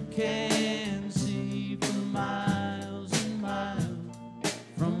 You can see for miles and miles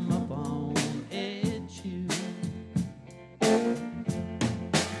from up on Edge Hill.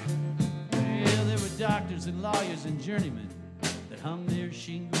 Well, there were doctors and lawyers and journeymen that hung their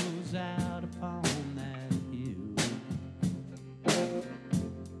shingles out upon that hill.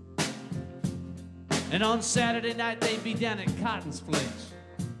 And on Saturday night they'd be down at Cotton's place,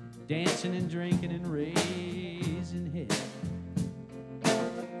 dancing and drinking and raising hell.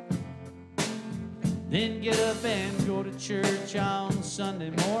 Then get up and go to church on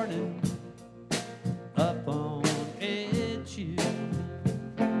Sunday morning up on Edge Hill.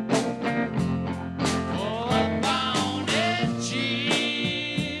 Oh, up on Edge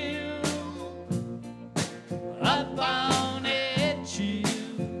Hill. Up on Edge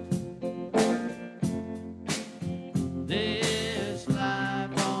Hill.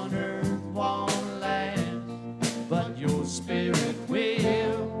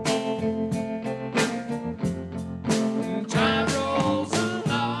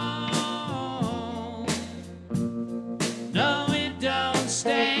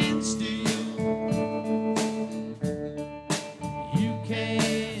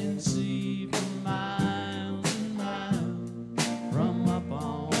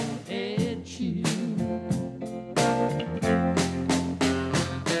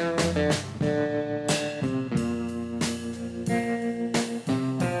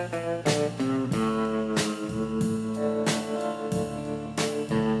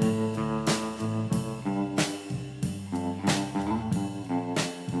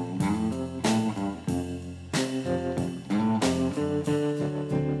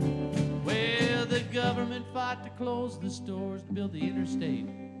 got to close the stores to build the interstate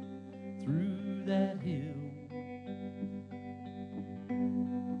through that hill.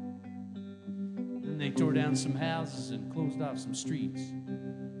 Then they tore down some houses and closed off some streets.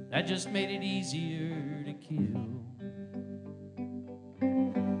 That just made it easier to kill.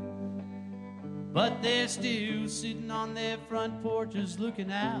 But they're still sitting on their front porches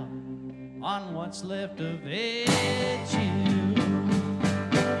looking out on what's left of Ed Chill.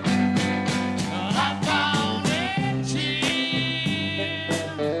 I found Ed Chill.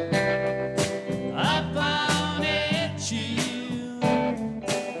 I found Ed Chill.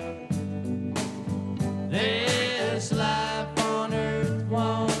 There's life on earth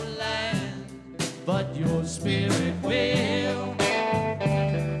won't land, but your spirit will.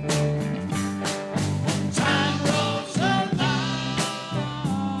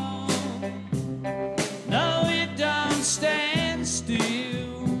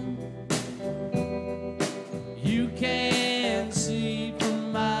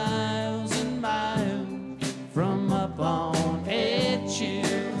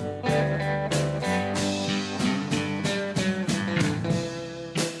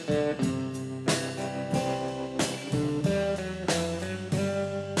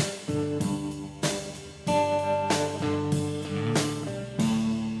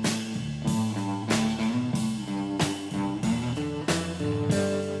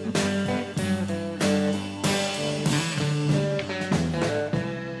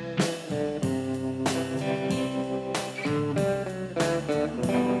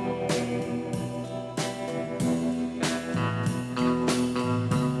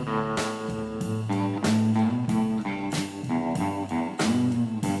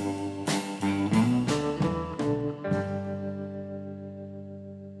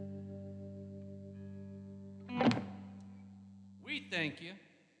 Thank you.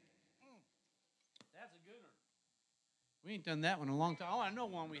 That's a good one. We ain't done that one in a long time. Oh, I know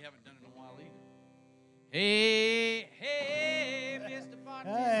one we haven't done in a while either. Hey, hey, Mr.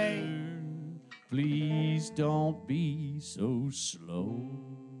 Bartender. Hey. Please don't be so slow.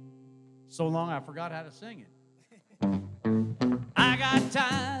 So long I forgot how to sing it. I got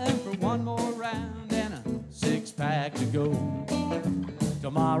time for one more round and a six-pack to go.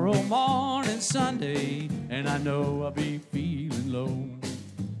 Tomorrow morning, Sunday, and I know I'll be feeling low.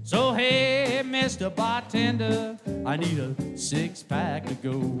 So hey, Mr. Bartender, I need a six-pack to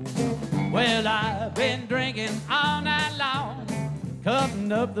go. Well, I've been drinking all night long,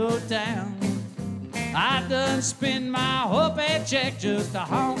 cutting up the town. I done spend my whole paycheck just a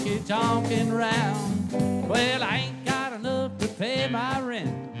honky-tonkin' round. Well, I ain't got enough to pay my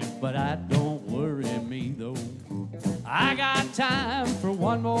rent, but that don't worry me though. I got time for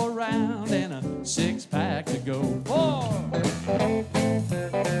one more round and a six-pack to go.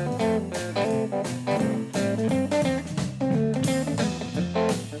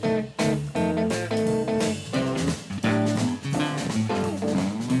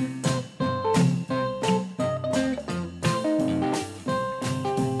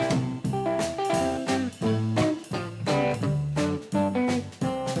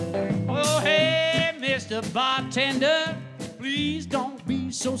 Bartender, please don't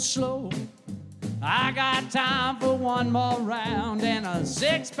be so slow. I got time for one more round and a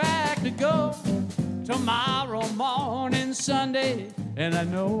six-pack to go. Tomorrow morning, Sunday, and I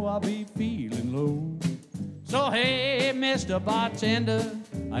know I'll be feeling low. So hey, Mr. Bartender,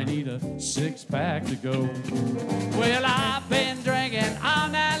 I need a six-pack to go. Well, I've been drinking all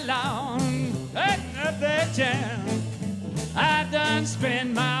night long, cutting up that jam. I done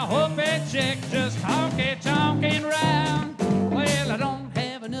spend my whole paycheck just honky-tonkin' round. Well, I don't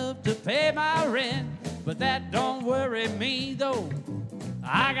have enough to pay my rent, but that don't worry me though.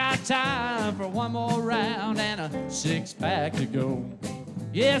 I got time for one more round and a six-pack to go.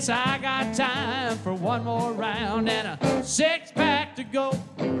 Yes, I got time for one more round and a six-pack to go.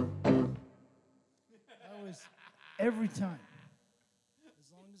 That was every time.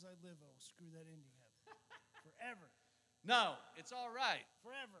 As long as I live, I will screw that ending up. Forever. No, it's all right.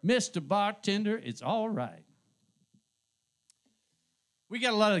 Forever. Mr. Bartender, it's all right. We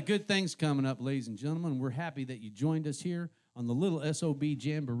got a lot of good things coming up, ladies and gentlemen. We're happy that you joined us here on the little SOB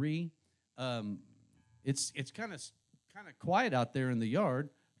Jamboree. It's kind of quiet out there in the yard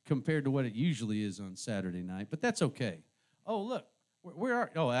compared to what it usually is on Saturday night, but that's okay. Oh, look, where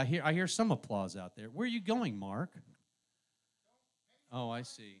are? Oh, I hear some applause out there. Where are you going, Mark? Oh, I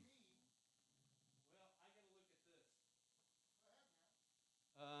see.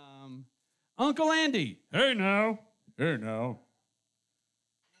 Uncle Andy. Hey now. Hey now.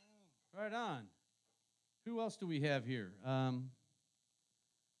 Right on. Who else do we have here?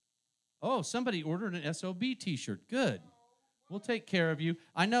 Oh, somebody ordered an SOB T-shirt. Good. We'll take care of you.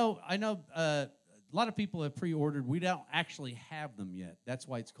 I know. A lot of people have pre-ordered. We don't actually have them yet. That's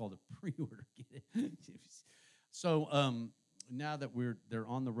why it's called a pre-order. Get it? So now that they're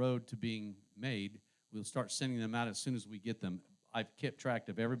on the road to being made, we'll start sending them out as soon as we get them. I've kept track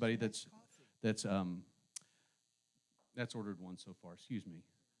of everybody that's ordered one so far. Excuse me.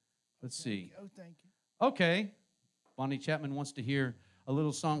 Let's see. Oh, thank you. Okay. Bonnie Chapman wants to hear a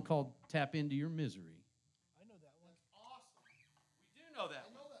little song called Tap Into Your Misery. I know that one. Awesome. We do know that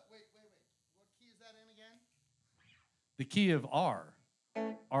I know that. Wait. What key is that in again? The key of R.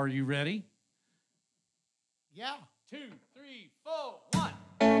 Are you ready? Yeah. 2, 3, 4, 1.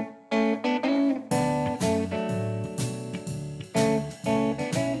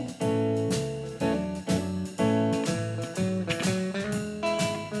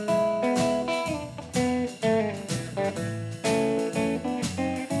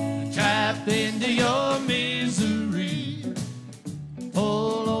 Tap into your misery.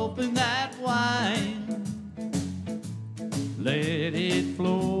 Pull open that wine. Let it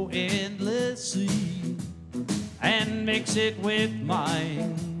flow endlessly and mix it with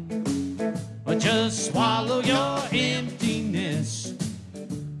mine. Or just swallow your emptiness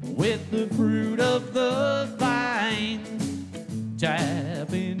with the fruit of the vine.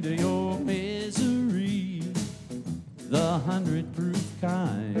 Tap into your misery, the 100 proof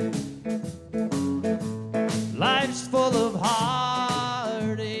kind. Life's full of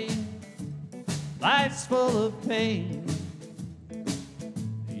heartache, life's full of pain.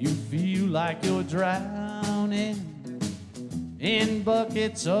 You feel like you're drowning in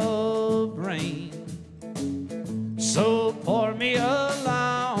buckets of rain. So pour me a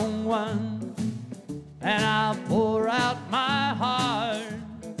long one, and I'll pour out my heart.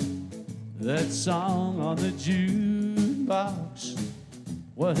 That song on the jukebox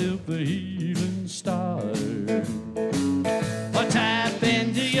will help the healing start. Or tap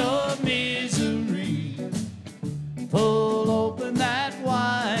into your misery, pull open that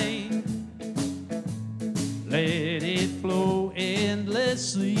wine, let it flow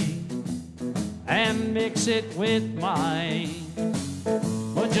endlessly and mix it with mine.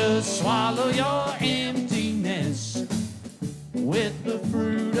 Or just swallow your emptiness with the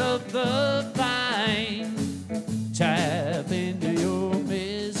fruit of the vine. Tap into your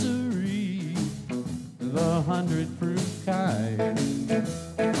misery, the 100 proof kind.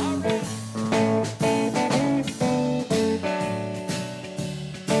 All right.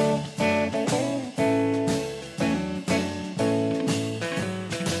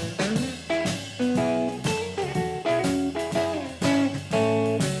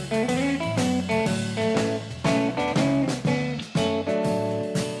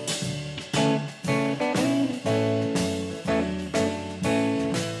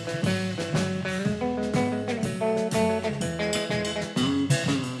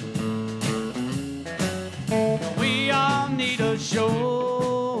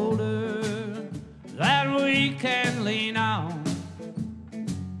 Shoulder that we can lean on.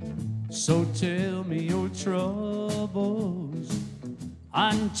 So tell me your troubles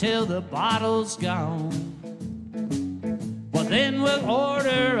until the bottle's gone. Well, then we'll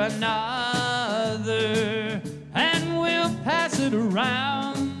order another and we'll pass it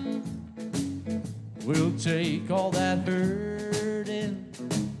around. We'll take all that hurting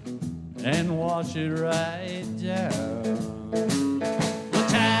and wash it right down. We'll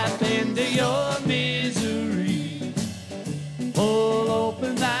tap into your misery, pull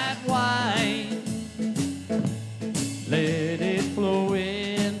open that wine, let it flow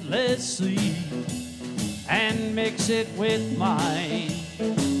endlessly and mix it with mine.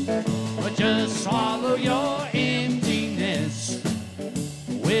 But just swallow your emptiness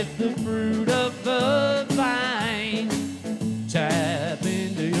with the fruit of the vine. Tap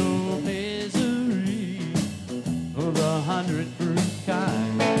into your misery, the 100 proof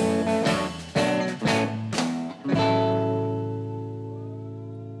kind.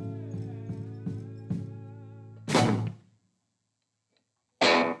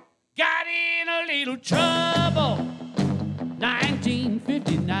 Got in a little trouble,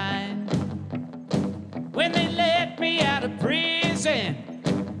 1959, when they let me out of prison.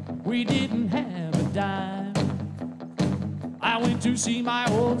 We didn't have a dime. I went to see my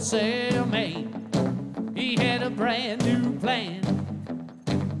old cellmate. He had a brand new plan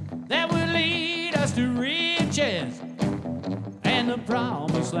that would lead us to riches and the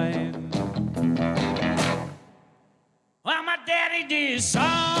promised land. Well, my daddy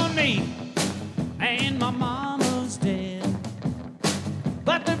disowned me and my mama's dead,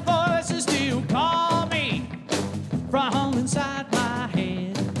 but the voices still call me from inside my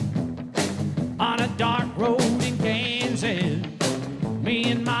head.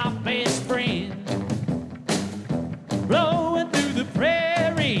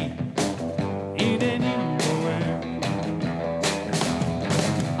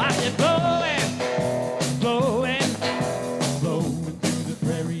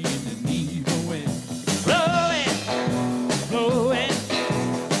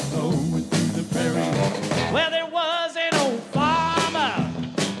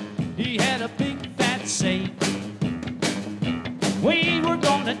 we were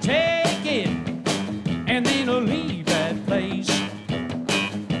gonna take it and then leave that place.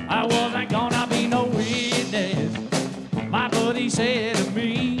 I wasn't gonna be no witness, my buddy said to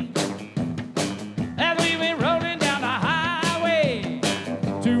me, as we went rolling down the highway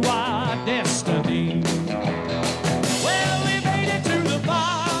to our destiny. Well, we made it to the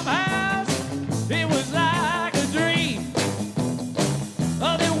farmhouse, it was like a dream.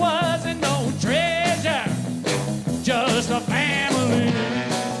 Oh, there wasn't no treasure, just a family.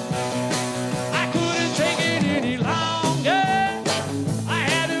 I couldn't take it any longer, I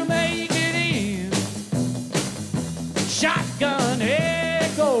had to make it in. Shotgun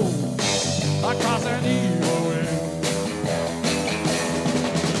echo across an evil wind.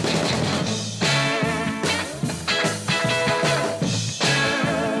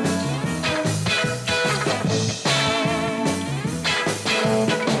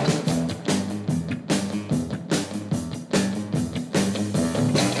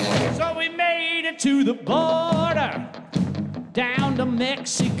 So we made it to the border, down to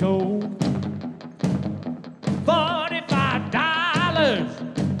Mexico.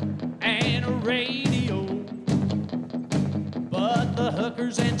 $45 and a radio. But the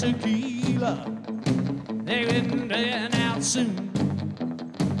hookers and tequila, they been out soon.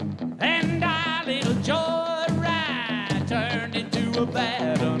 And our little joyride turned into a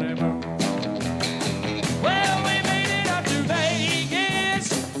bad honeymoon. Well, we made it up to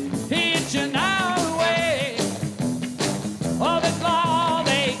Vegas, hitching our way. Oh, the law,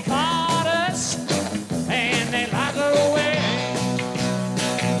 they caught us, and they locked her away.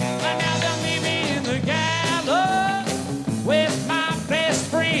 But now they'll leave me in the gallows with my best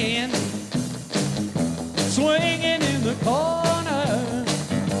friend, swinging in the corner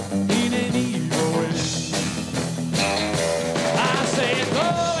in an evil wind. I said,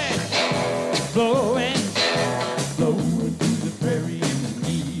 blowing, blowing, blowing through the prairie in an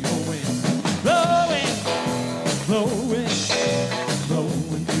evil wind. Blowing, blowing,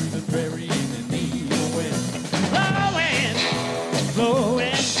 blowing through the prairie in an evil wind. Blowing,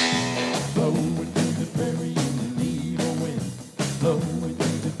 blowing, blowing through the prairie in an evil wind. Blowing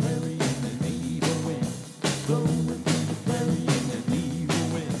through the prairie in an evil wind. Blowing through the prairie in an evil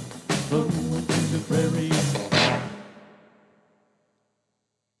wind. Blowing through the prairie.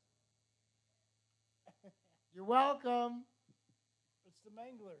 You're welcome. It's the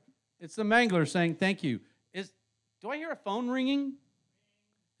Mangler. It's the Mangler saying thank you. Do I hear a phone ringing?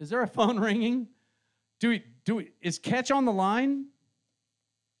 Is there a phone ringing? Is Catch on the line?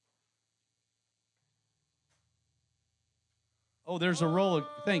 Oh, there's a roll of,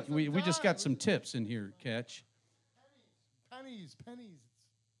 thank you. We just got some tips in here, Catch. Pennies.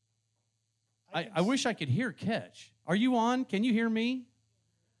 I wish I could hear Catch. Are you on? Can you hear me?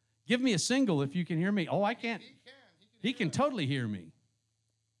 Give me a single if you can hear me. Oh, I can't. He can totally hear me.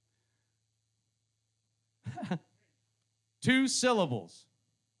 2 syllables.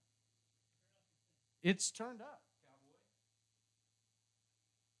 It's turned up.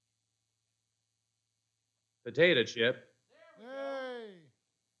 Potato chip. Hey.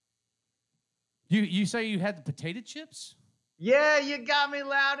 You say you had the potato chips? Yeah, you got me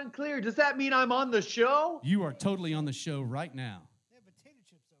loud and clear. Does that mean I'm on the show? You are totally on the show right now. They have potato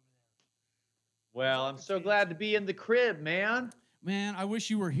chips over there. Well, I'm so glad to be in the crib, man. Man, I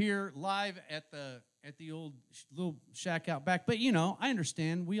wish you were here live at the old little shack out back. But, you know, I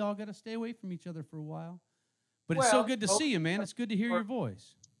understand. We all got to stay away from each other for a while. But it's so Well, good to see you, man. It's good to hear your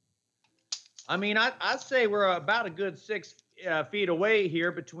voice. I mean, I say we're about a good 6 feet away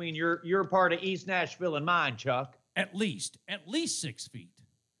here between your part of East Nashville and mine, Chuck. At least 6 feet.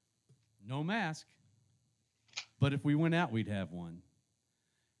 No mask. But if we went out, we'd have one.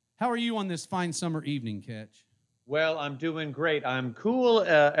 How are you on this fine summer evening, Catch? Well, I'm doing great. I'm cool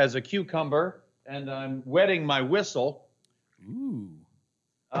as a cucumber, and I'm wetting my whistle. Ooh.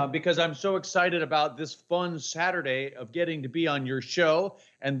 Because I'm so excited about this fun Saturday of getting to be on your show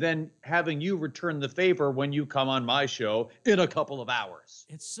and then having you return the favor when you come on my show in a couple of hours.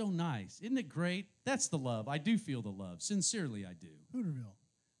 It's so nice. Isn't it great? That's the love. I do feel the love. Sincerely, I do. Hooterville.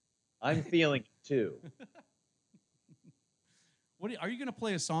 I'm feeling it too. Are you going to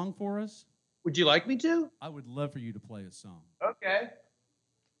play a song for us? Would you like me to? I would love for you to play a song. Okay.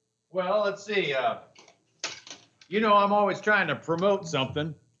 Well, let's see. You know, I'm always trying to promote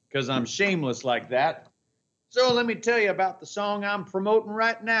something because I'm shameless like that. So let me tell you about the song I'm promoting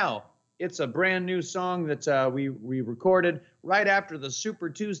right now. It's a brand new song that we recorded right after the Super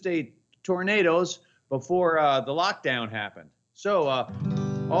Tuesday tornadoes before the lockdown happened. So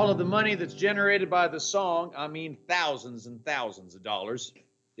all of the money that's generated by the song, I mean thousands and thousands of dollars,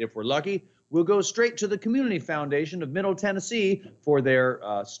 if we're lucky, will go straight to the Community Foundation of Middle Tennessee for their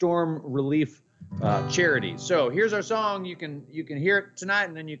storm relief charity. So here's our song. You can hear it tonight,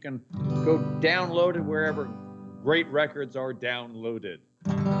 and then you can go download it wherever great records are downloaded.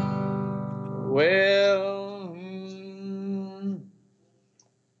 Well,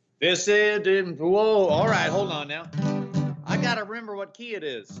 this it didn't. Whoa! All right, hold on now. I gotta remember what key it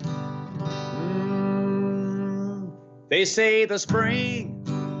is. They say the spring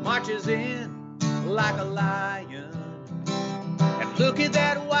marches in like a lion, and look at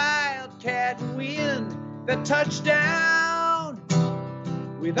that wildcat wind that touched down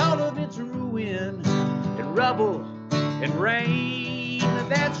with all of its ruin and rubble and rain.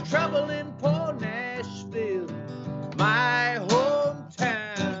 That's trouble in poor Nashville, my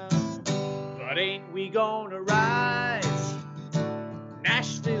hometown. But ain't we gonna rise?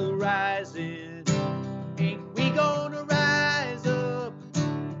 Nashville rising. Ain't we gonna rise up,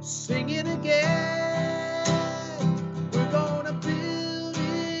 singing again? We're gonna build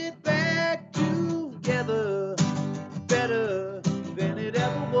it back together, better than it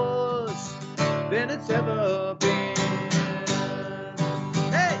ever was, than it's ever been.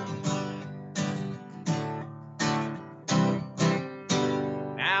 Hey!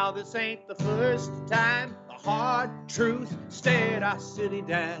 Now this ain't the first time the hard truth stared our city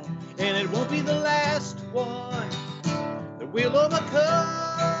down, and it won't be the last one that we'll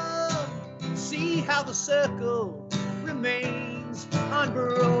overcome. See how the circle remains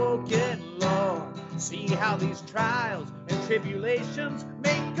unbroken, Lord. See how these trials and tribulations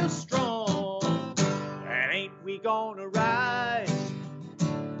make us strong. And ain't we gonna rise?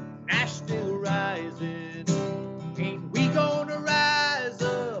 Nashville rising. Ain't we gonna rise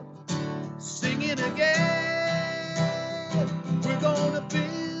up, singing again? We're gonna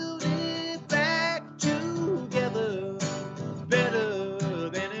build it back together, better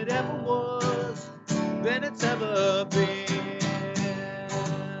than it ever was, than it's ever been.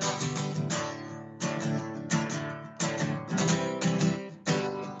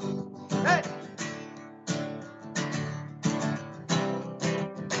 Hey!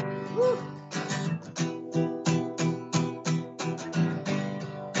 Woo!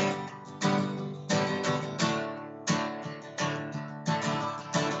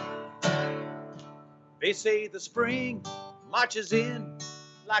 They say the spring marches in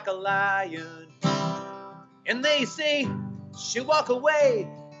like a lion, and they say she'll walk away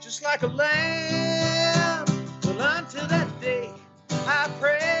just like a lamb. Well, until that day, I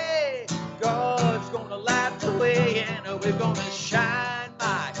pray God's gonna light the way, and we're gonna shine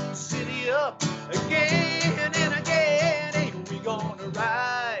my city up again and again. Ain't we gonna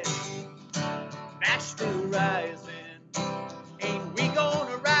rise? Nashville rising. Ain't we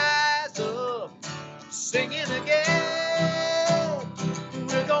gonna rise up, singing again?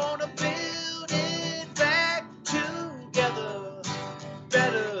 We're gonna build it back together,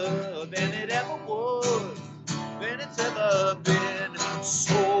 better than it ever was, than it's ever been.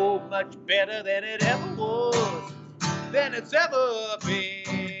 So much better than it ever was, than it's ever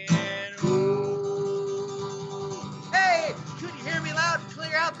been. Ooh. Hey, could you hear me loud and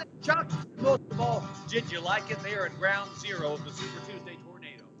clear out there, Chuck? Most of all, did you like it there at ground zero of the Super Tuesday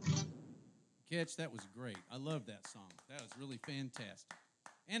tornado? Catch, that was great. I love that song. That was really fantastic.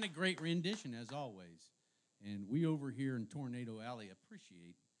 And a great rendition, as always. And we over here in Tornado Alley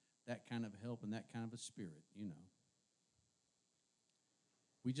appreciate that kind of help and that kind of a spirit, you know.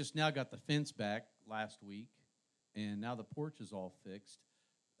 We just now got the fence back last week, and now the porch is all fixed.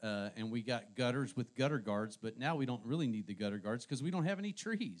 And we got gutters with gutter guards, but now we don't really need the gutter guards because we don't have any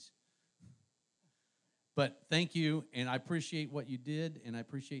trees. But thank you, and I appreciate what you did, and I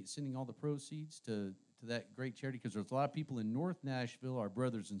appreciate sending all the proceeds to that great charity, because there's a lot of people in North Nashville, our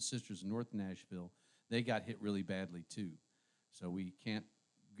brothers and sisters in North Nashville, they got hit really badly too. So we can't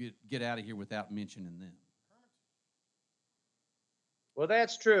get out of here without mentioning them. Well,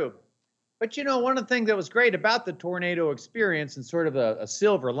 that's true. But you know, one of the things that was great about the tornado experience, and sort of a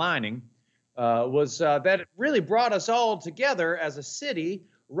silver lining, was that it really brought us all together as a city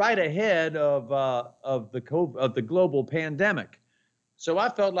right ahead of the global pandemic. So I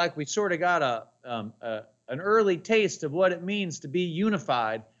felt like we sort of got an early taste of what it means to be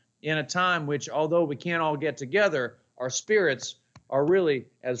unified in a time which, although we can't all get together, our spirits are really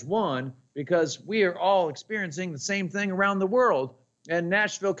as one, because we are all experiencing the same thing around the world. And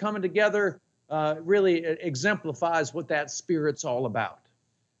Nashville coming together really exemplifies what that spirit's all about.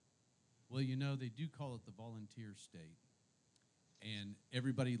 Well, you know, they do call it the volunteer state. And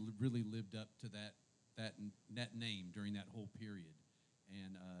everybody really lived up to that name during that whole period.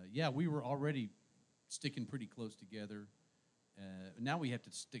 And, yeah, we were already sticking pretty close together. Now we have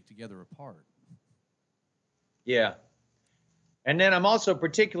to stick together apart. Yeah. And then I'm also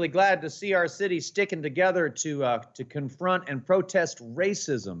particularly glad to see our city sticking together to confront and protest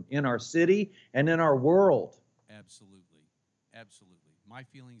racism in our city and in our world. Absolutely. Absolutely. My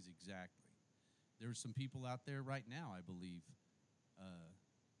feelings exactly. There's some people out there right now, I believe,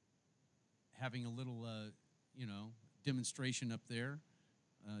 having a little, demonstration up there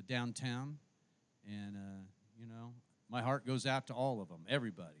downtown. And, my heart goes out to all of them,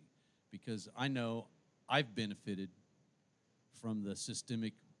 everybody, because I know I've benefited from the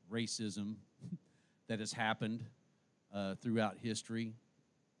systemic racism that has happened throughout history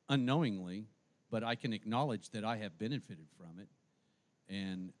unknowingly, but I can acknowledge that I have benefited from it.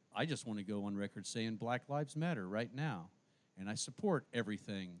 And I just want to go on record saying Black Lives Matter right now. And I support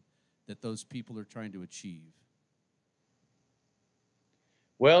everything that those people are trying to achieve.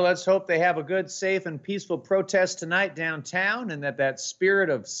 Well, let's hope they have a good, safe, and peaceful protest tonight downtown, and that spirit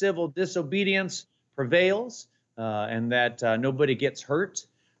of civil disobedience prevails, and that nobody gets hurt,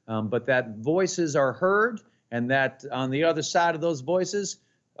 but that voices are heard, and that on the other side of those voices,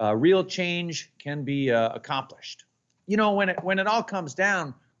 real change can be accomplished. You know, when it all comes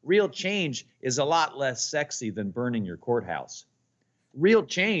down, real change is a lot less sexy than burning your courthouse. Real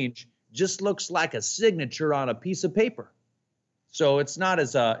change just looks like a signature on a piece of paper. So it's not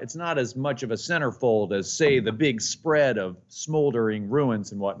as much of a centerfold as, say, the big spread of smoldering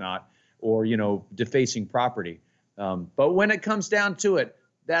ruins and whatnot, or defacing property. But when it comes down to it,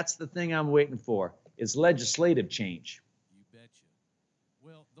 that's the thing I'm waiting for, is legislative change. You betcha.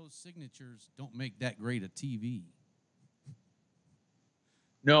 Well, those signatures don't make that great a TV.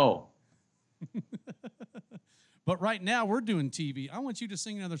 No. But right now we're doing TV. I want you to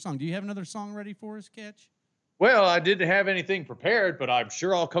sing another song. Do you have another song ready for us, Catch? Well, I didn't have anything prepared, but I'm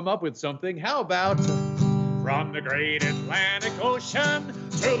sure I'll come up with something. How about from the great Atlantic Ocean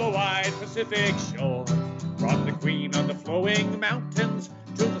to the wide Pacific shore, from the queen of the flowing mountains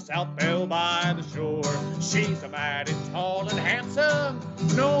to the South Belle by the shore. She's a mighty tall and handsome,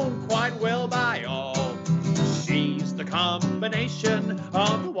 known quite well by all. She's the combination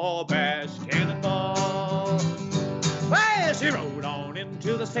of the Wabash Cannonball. Well, she rode on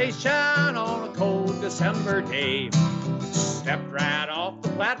into the station on a cold December day. Stepped right off the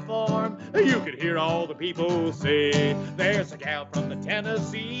platform, you could hear all the people say, there's a gal from the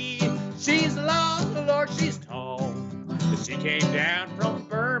Tennessee. She's long, Lord, she's tall. She came down from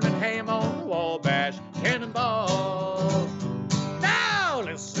Birmingham on the Wabash Cannonball. Now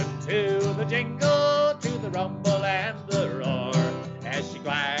listen to the jingle, to the rumble and the roar, as she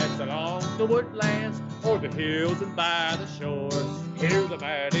glides along the woodlands or the hills and by the shore. Hear the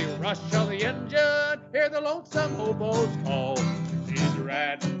mighty rush of the engine, hear the lonesome hobo's call. She's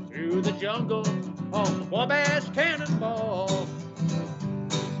riding through the jungle on the Wabash Cannonball.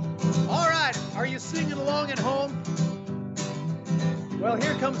 All right, are you singing along at home? Well,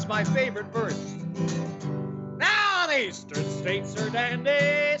 here comes my favorite verse. Now the eastern states are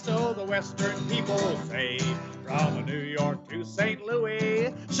dandy, so the western people say. From New York to St.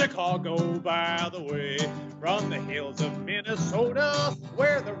 Louis, Chicago by the way. From the hills of Minnesota,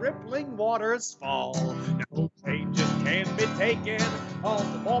 where the rippling waters fall. No changes can be taken on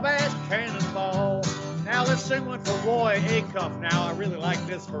the Wabash Cannonball. Now let's sing one for Roy Acuff. Now I really like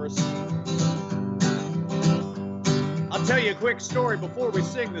this verse. I'll tell you a quick story before we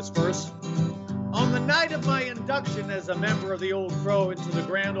sing this verse. On the night of my induction as a member of the Old Crow into the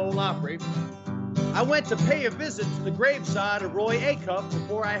Grand Ole Opry, I went to pay a visit to the graveside of Roy Acuff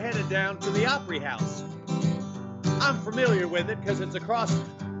before I headed down to the Opry House. I'm familiar with it because it's across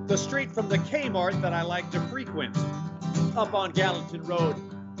the street from the Kmart that I like to frequent, up on Gallatin Road.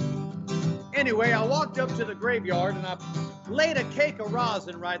 Anyway, I walked up to the graveyard and I laid a cake of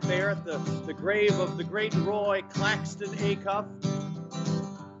rosin right there at the grave of the great Roy Claxton Acuff.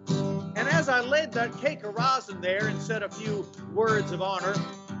 And as I laid that cake of rosin there and said a few words of honor,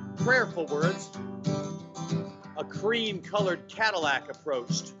 prayerful words, a cream-colored Cadillac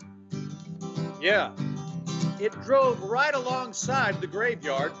approached. Yeah, it drove right alongside the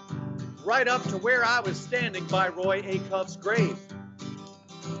graveyard, right up to where I was standing by Roy Acuff's grave.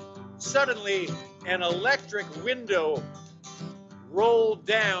 Suddenly, an electric window rolled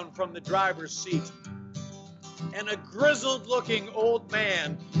down from the driver's seat, and a grizzled-looking old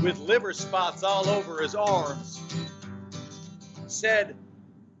man with liver spots all over his arms said,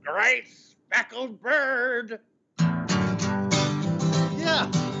 "Great speckled bird." Yeah.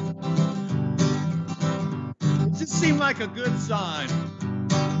 It just seemed like a good sign.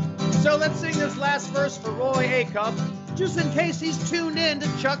 So let's sing this last verse for Roy Acuff, just in case he's tuned in to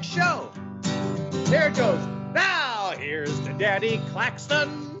Chuck's show. Here it goes. Now, here Here's to Daddy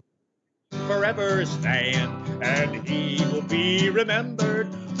Claxton, forever stand, and he will be remembered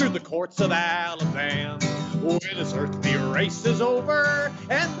through the courts of Alabama. When his earthly race is over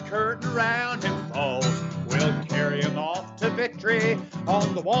and the curtain around him falls, we'll carry him off to victory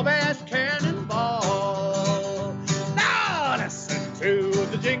on the Wabash Cannonball. Now listen to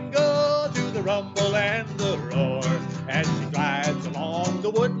the jingle, to the rumble and the roar, as she glides along the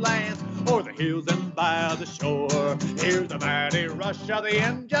woodlands o'er the hills and by the shore. Hear the mighty rush of the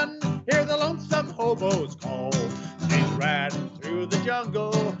engine, hear the lonesome hobo's call. She's riding through the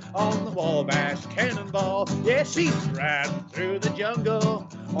jungle on the Wabash Cannonball. Yeah, she's riding through the jungle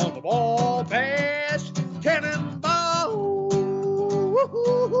on the Wabash Cannonball.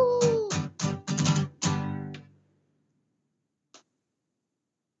 Woo-hoo-hoo.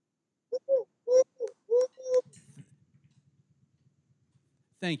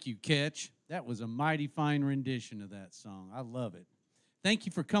 Thank you, Ketch. That was a mighty fine rendition of that song. I love it. Thank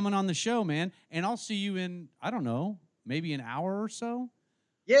you for coming on the show, man. And I'll see you in, I don't know, maybe an hour or so.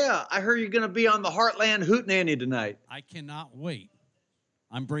 Yeah, I heard you're going to be on the Heartland Hootenanny tonight. I cannot wait.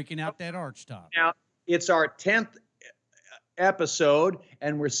 I'm breaking out that archtop. Now, it's our 10th episode,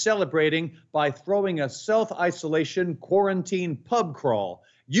 and we're celebrating by throwing a self-isolation quarantine pub crawl.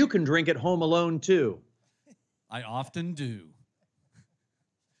 You can drink at home alone, too. I often do.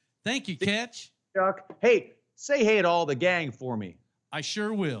 Thank you, Ketch. Chuck, hey, say hey to all the gang for me. I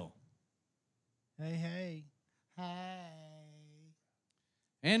sure will. Hey, hey. Hey.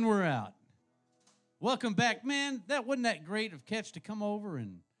 And we're out. Welcome back, man. Wasn't that great of Ketch to come over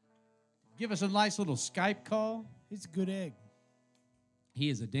and give us a nice little Skype call? He's a good egg.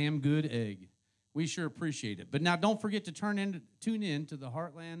 He is a damn good egg. We sure appreciate it. But now don't forget to tune in to the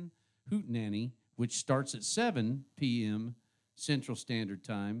Heartland Hootenanny, which starts at 7 p.m. Central Standard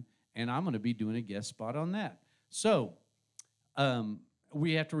Time, and I'm going to be doing a guest spot on that. So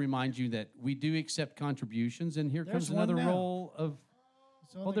we have to remind you that we do accept contributions, and here There's comes another one now. roll of...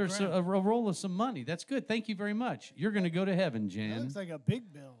 It's on Oh, the there's ground. a roll of some money. That's good. Thank you very much. You're going to go to heaven, That Jan. looks like a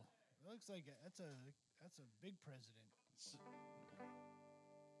big bill. It looks like that's a big president.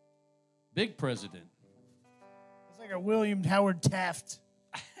 Big president. It's like a William Howard Taft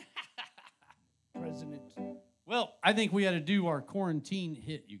president. Well, I think we ought to do our quarantine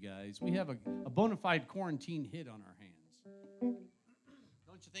hit, you guys. We have a bona fide quarantine hit on our hands.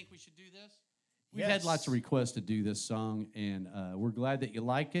 Don't you think we should do this? We've had Yes. lots of requests to do this song, and we're glad that you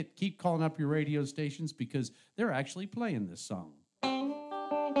like it. Keep calling up your radio stations because they're actually playing this song.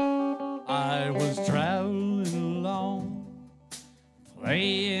 I was traveling along,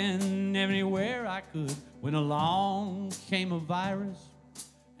 playing anywhere I could, when along came a virus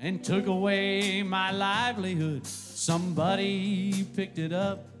and took away my livelihood. Somebody picked it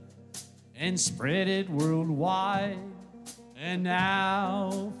up and spread it worldwide. And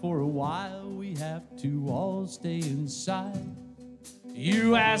now, for a while, we have to all stay inside.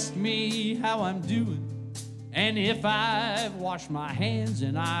 You asked me how I'm doing and if I've washed my hands,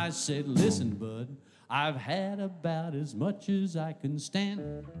 and I said, listen, bud, I've had about as much as I can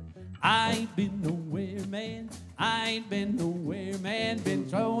stand. I ain't been nowhere, man. I ain't been nowhere, man. Been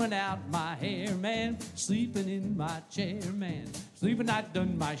throwing out my hair, man. Sleeping in my chair, man. Sleeping, I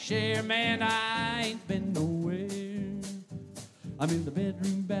done my share, man. I ain't been nowhere. I'm in the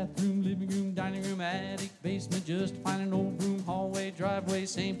bedroom, bathroom, living room, dining room, attic, basement, just find an old room, hallway, driveway,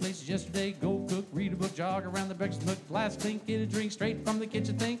 same place as yesterday. Go cook, read a book, jog around the breakfast nook, glass clink, get a drink straight from the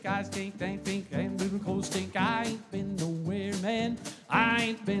kitchen, think I stink, thank pink, and little cold stink. I ain't been nowhere, man. I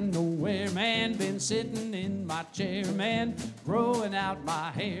ain't been nowhere, man. Been sitting in my chair, man. Growing out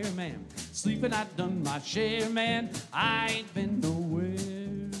my hair, man. Sleeping, I done my share, man. I ain't been nowhere.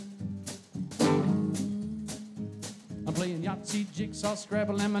 I'm playing Yahtzee, Jigsaw,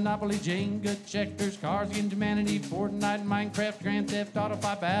 Scrabble, and Monopoly, Jenga, checkers, Cards Against Humanity, Fortnite, Minecraft, Grand Theft Auto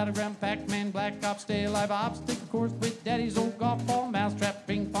 5, Battleground, Pac-Man, Black Ops, Stay Alive, Obstacle Course with Daddy's old golf ball, Mousetrap,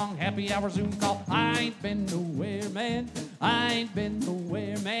 Ping Pong, Happy Hour, Zoom call. I ain't been nowhere, man. I ain't been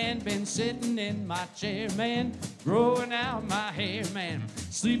nowhere, man. Been sitting in my chair, man. Growing out my hair, man.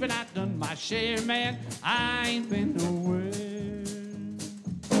 Sleeping, I done my share, man. I ain't been nowhere.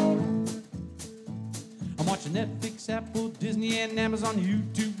 I'm watching Netflix, Apple, Disney, and Amazon,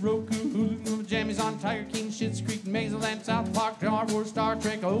 YouTube, Roku, Hulu, Jammies on Tiger King, Schitt's Creek, Mazeland, South Park, Star Wars, Star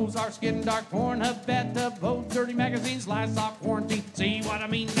Trek, Ozarks, Getting Dark, Pornhub, Bathtub, Vogue, Dirty Magazines, Lysol, Quarantine. See what I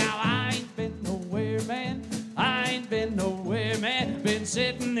mean now? I ain't been nowhere, man. I ain't been nowhere, man. Been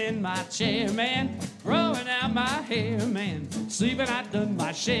sitting in my chair, man. Growing out my hair, man. Sleeping, I done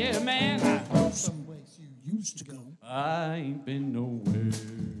my share, man. Some ways you used to go. I ain't been nowhere.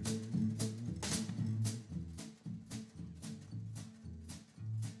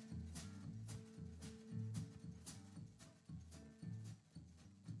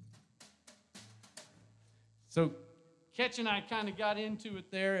 So Ketch and I kind of got into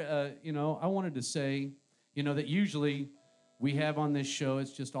it there. You know, I wanted to say, you know, that usually we have on this show,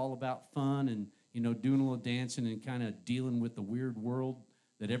 it's just all about fun and, you know, doing a little dancing and kind of dealing with the weird world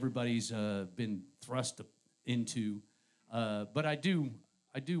that everybody's been thrust into. But I do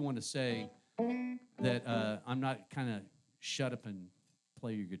want to say that I'm not kind of shut up and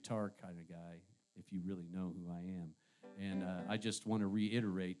play your guitar kind of guy, if you really know who I am. And I just want to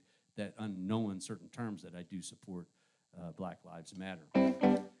reiterate that on no uncertain terms that I do support Black Lives Matter.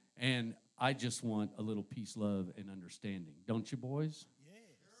 And I just want a little peace, love, and understanding. Don't you, boys?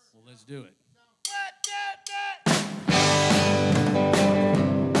 Yes. Well, let's do it.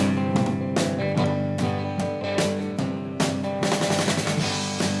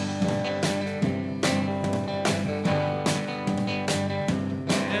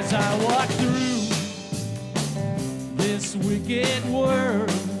 As I walk through this wicked world,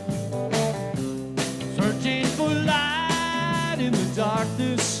 searching for light in the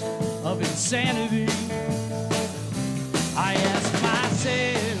darkness of insanity, I ask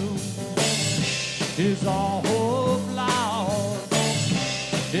myself, is all hope lost?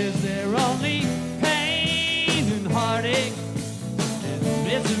 Is there only pain and heartache and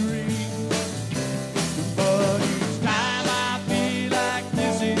misery? But each time I feel like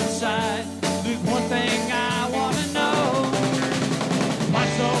this inside, there's one thing I want to know.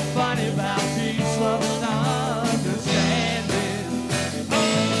 What's so funny about peace, love, and understanding?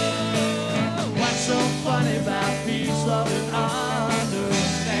 Oh, what's so funny about peace, love, and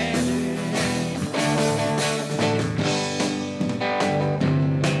understanding?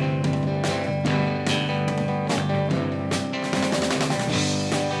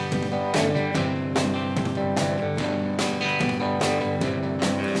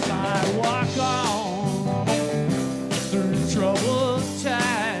 As I walk on through troubled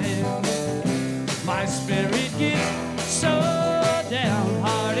times, my spirit gets so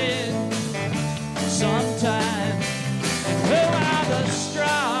downhearted sometimes. And who are the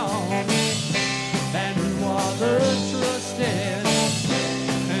strong? And who are the trusted?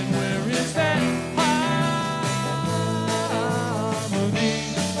 And where is that harmony,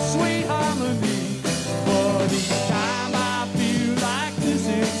 sweet harmony? But each time I feel like this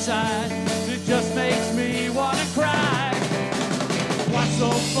inside, it just makes me want to cry. What's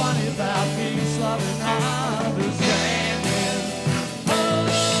so funny about peace, love, and understanding?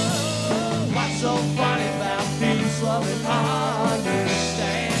 Oh, what's so funny about peace, love, and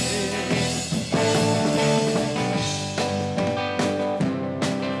understanding?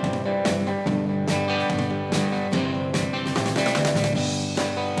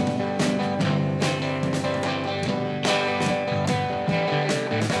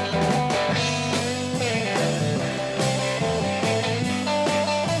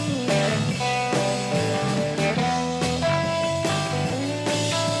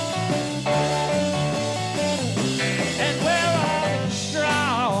 And where are the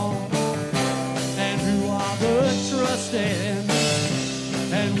strong? And who are the trusted?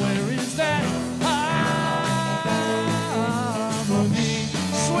 And where is that harmony,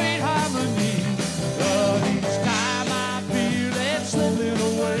 sweet harmony? But each time I feel it slipping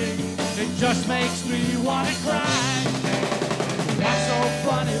away, it just makes me want to cry. What's so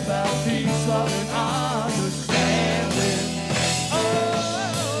funny about peace, love, and understanding?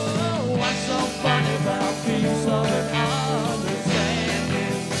 Oh, what's so funny about peace, love, and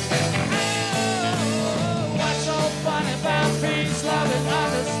understanding? Oh, what's so funny about peace, love, and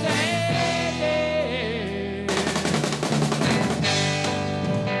understanding?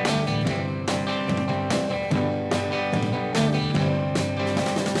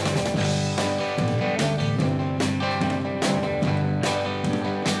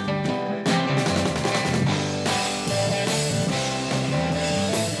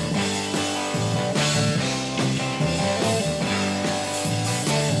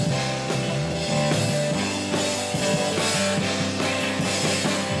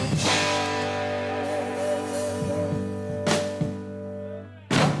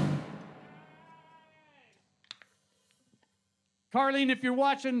 Carlene, if you're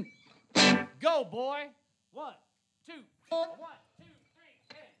watching, go, boy. 1, 2, 1, 2,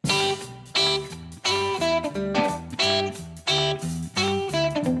 3,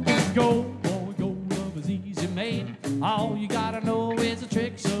 go, boy, go, love is easy made. All you gotta know is the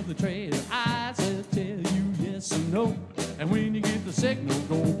tricks of the trade. I will tell you yes or no. And when you get the signal,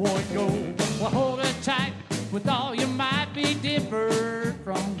 go, boy, go. Well, hold it tight with all your might, be different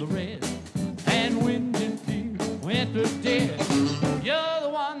from the rest. And wind and fear, winter dead. You're the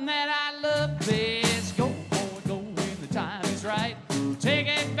one that I love best. Go, boy, go when the time is right. Take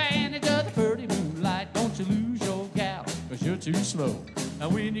advantage of the pretty moonlight. Don't you lose slow.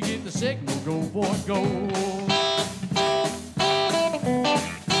 And when you get the signal, go, boy, go.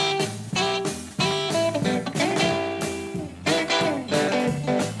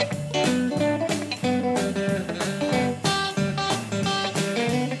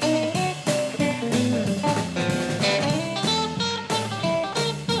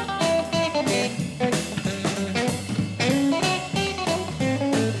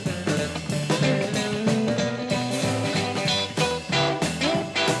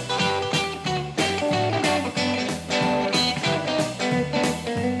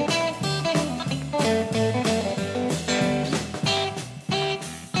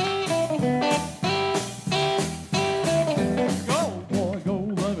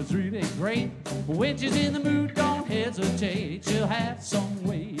 When she's in the mood, don't hesitate. She'll have some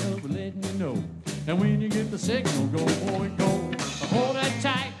way of letting you know. And when you get the signal, go, boy, go. Hold her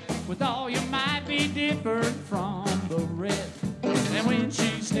tight with all your might, be different from the rest. And when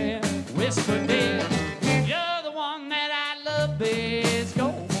she's there, whisper dead, you're the one that I love best.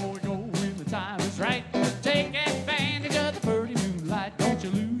 Go, boy, go when the time is right. Take advantage of the pretty moonlight. Don't you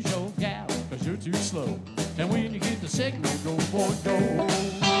lose your gal, 'cause you're too slow. And when you get the signal, go, boy, go.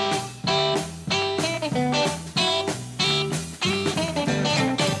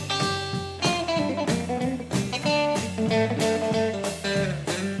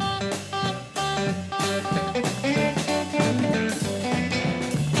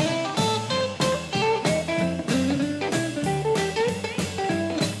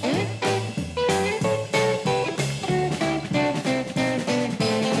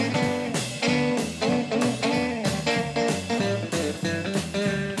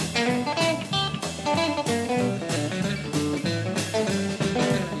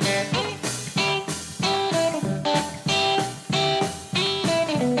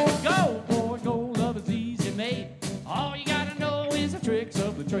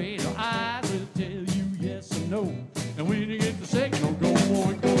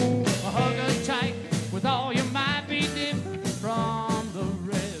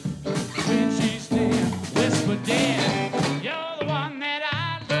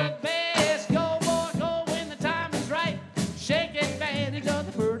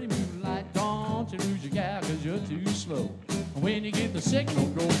 When you get the signal,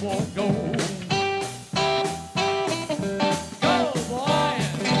 go, boy, go. Go, boy.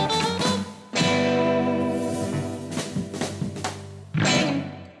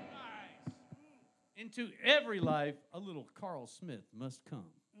 Into every life, a little Carl Smith must come.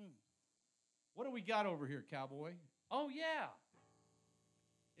 What do we got over here, cowboy? Oh, yeah.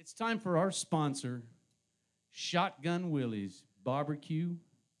 It's time for our sponsor, Shotgun Willie's Barbecue.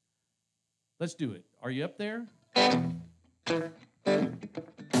 Let's do it. Are you up there?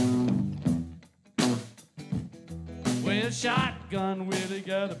 Well, Shotgun Willie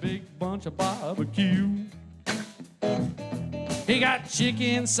got a big bunch of barbecue. He got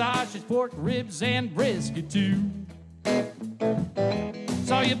chicken, sausage, pork, ribs, and brisket too.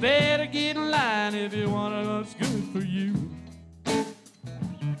 So you better get in line if you want to know what's good for you.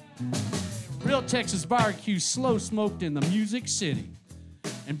 Real Texas barbecue, slow smoked in the Music City.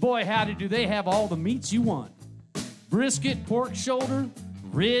 And boy, howdy, do they have all the meats you want. Brisket, pork shoulder,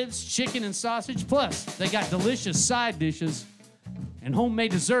 ribs, chicken, and sausage. Plus, they got delicious side dishes and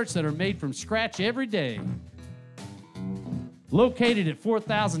homemade desserts that are made from scratch every day. Located at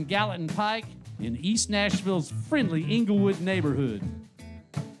 4000 Gallatin Pike in East Nashville's friendly Inglewood neighborhood.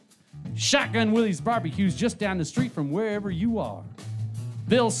 Shotgun Willie's Barbecue's just down the street from wherever you are.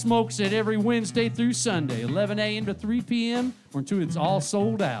 Bill smokes it every Wednesday through Sunday, 11 a.m. to 3 p.m. or until it's all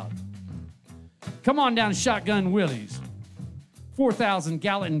sold out. Come on down to Shotgun Willie's, 4000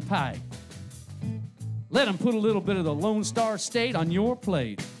 Gallatin Pike. Let them put a little bit of the Lone Star State on your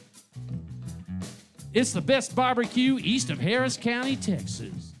plate. It's the best barbecue east of Harris County,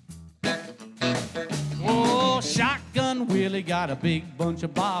 Texas. Oh, Shotgun Willie got a big bunch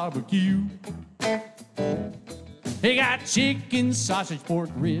of barbecue. He got chicken, sausage, pork,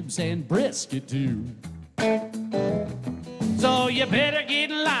 ribs, and brisket too. So you better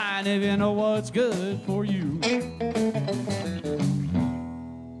get in line if you know what's good for you.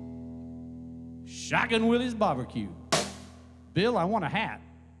 Shotgun Willie's Barbecue. Bill, I want a hat.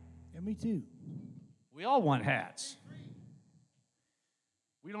 Yeah, me too. We all want hats.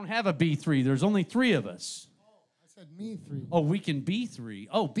 We don't have a B3. There's only 3 of us. I said me 3. Oh, we can be 3.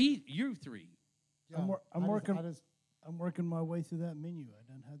 Oh, you 3. Yeah, I'm working my way through that menu.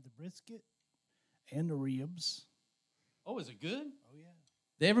 I done had the brisket and the ribs. Oh, is it good? Oh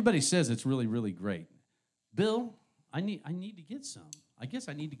yeah. Everybody says it's really, really great. Bill, I need to get some. I guess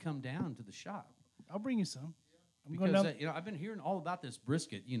I need to come down to the shop. I'll bring you some. going Because down. I've been hearing all about this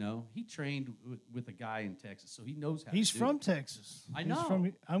brisket. He trained with a guy in Texas, so he knows how. He's to do from it. Texas. I He's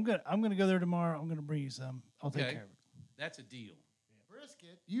know. I'm gonna go there tomorrow. I'm gonna bring you some. I'll take Okay. care of it. That's a deal.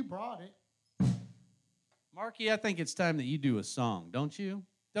 Brisket, you brought it. Marky, I think it's time that you do a song, don't you?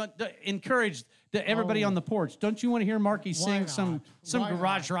 Don't encourage everybody on the porch. Don't you want to hear Marky Why sing not? some Why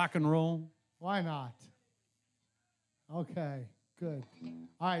garage not? rock and roll? Why not? Okay, good.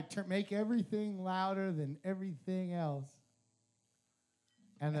 All right, make everything louder than everything else.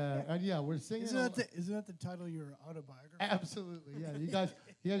 And yeah, we're singing. Isn't that the title of your autobiography? Absolutely, yeah. You guys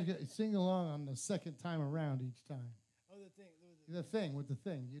sing along on the second time around each time. Oh, the thing. The thing with the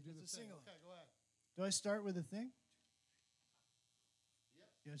thing. You do the It's a thing. sing-along. Okay, go ahead. Do I start with the thing?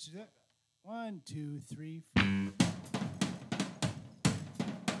 Yeah. Let's do that. 1, 2, 3, 4.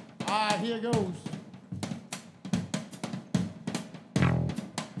 All right, here goes.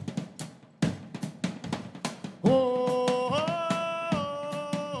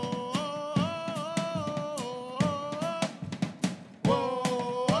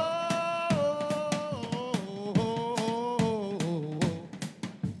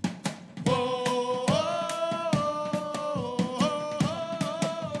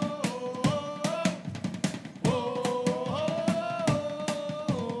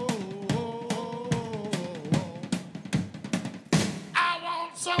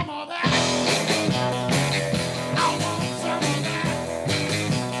 Some of that. I want some of that.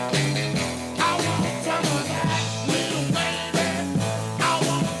 I want some of that, little baby. I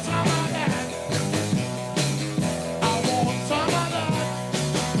want some of that. I want some of that,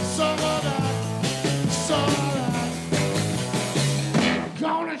 some of that, some of that.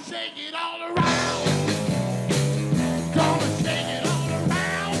 Gonna shake it all around. Gonna shake it all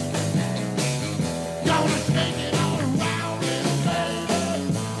around. Gonna shake it all around, little baby.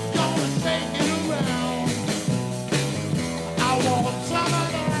 Gonna shake it around. I want some of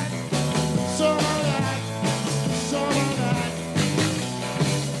that, some of that, some of that.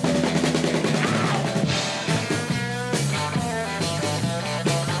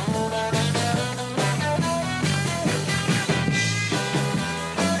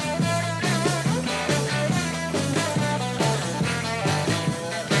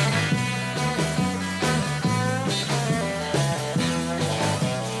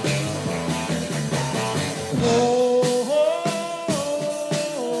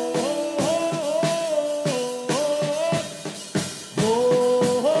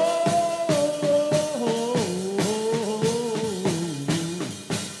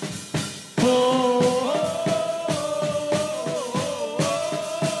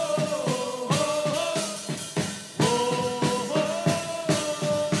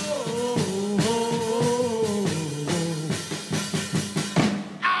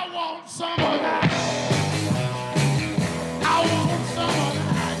 I want some of that. I want some of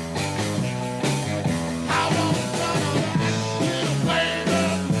that. I want some of that, little baby.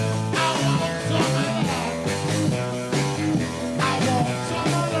 I want some of that. I want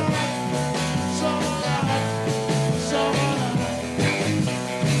some of that, some of that, some of that.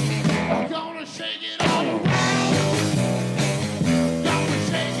 I'm gonna shake it all around. Gonna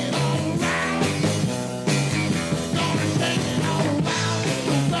shake it all around. Gonna shake it all around,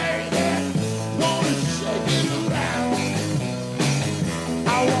 little baby. Gonna shake it around. I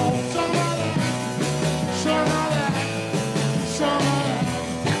want some of that, some of that, some of that.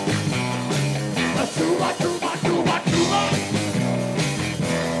 Tuba, tuba, tuba, tuba.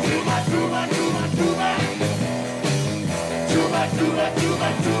 Tuba, tuba, tuba, tuba. Tuba, tuba, tuba,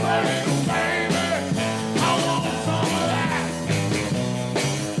 tuba, little baby. I want some of that.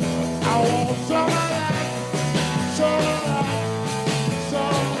 I want some of that, some of that,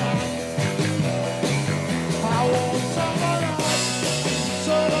 some of that. I want some of that,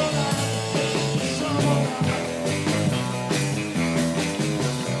 some of that, some of that.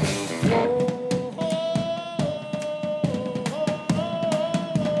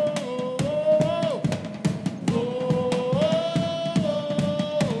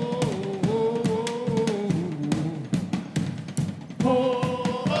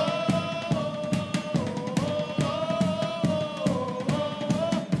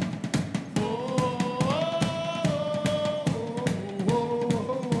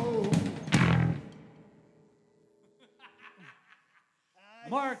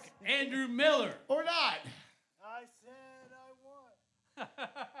 Mark Andrew Miller. Or not. I said I won.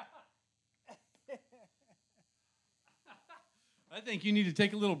 I think you need to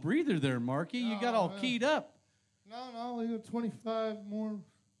take a little breather there, Marky. You got all No, keyed up. No, we got 25 more,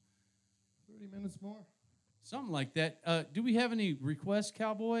 30 minutes more. Something like that. Do we have any requests,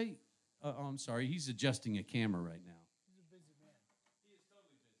 Cowboy? Oh, I'm sorry. He's adjusting a camera right now. He's a busy man. He is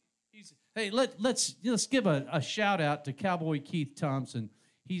totally busy. Hey, let's give a shout out to Cowboy Keith Thompson.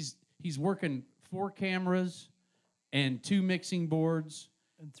 He's working 4 cameras and 2 mixing boards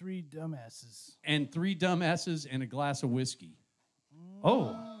And 3 dumbasses. and 3 dumbasses and a glass of whiskey.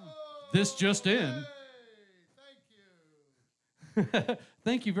 Oh, this just in. Thank you.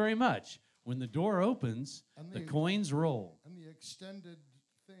 Thank you very much. When the door opens, And the the- coins roll. And the extended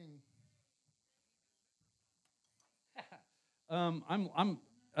thing. I'm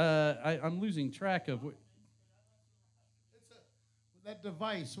losing track of. That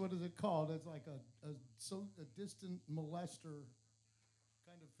device, what is it called? It's like a distant molester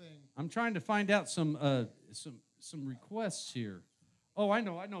kind of thing. I'm trying to find out some requests here. Oh, I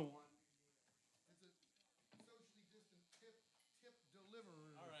know one. It's a socially distant tip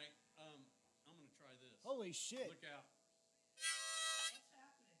deliverer. All right, I'm gonna try this. Holy shit. Look out!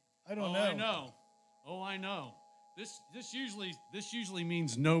 I don't know. I know. Oh, I know. This usually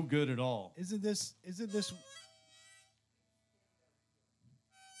means no good at all. Isn't this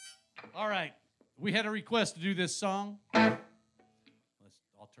All right, we had a request to do this song. I'll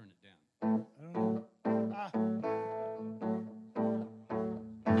turn it down. I don't know.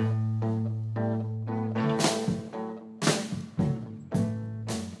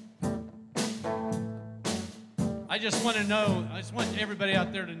 I just want everybody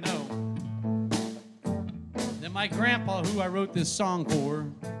out there to know that my grandpa, who I wrote this song for,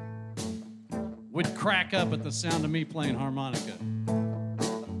 would crack up at the sound of me playing harmonica.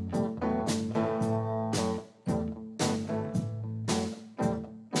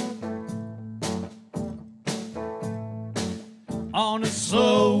 On a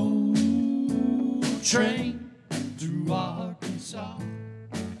slow train through Arkansas.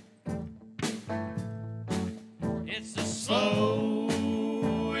 It's the slowest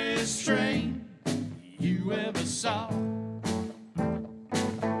train you ever saw.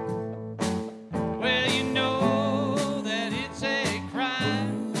 Well, you know that it's a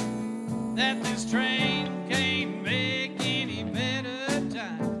crime that this train can't make any better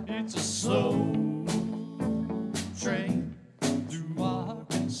time. It's a slow train through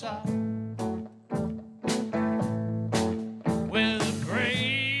Arkansas. Well, the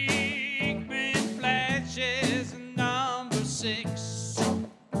brakeman flashes number 6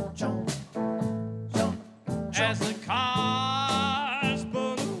 as the cars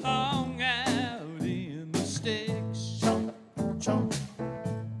pull along out in the sticks.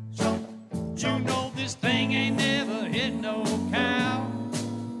 You know this thing ain't never hit no cow,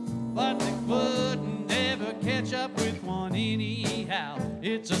 but they couldn't ever catch up with one anyhow.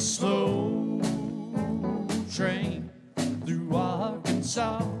 It's a slow train through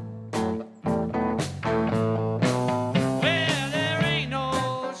Arkansas. Well, there ain't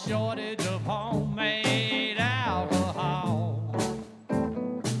no shortage of homemade alcohol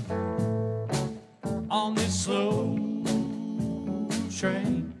on this slow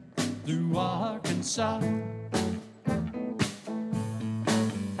train through Arkansas.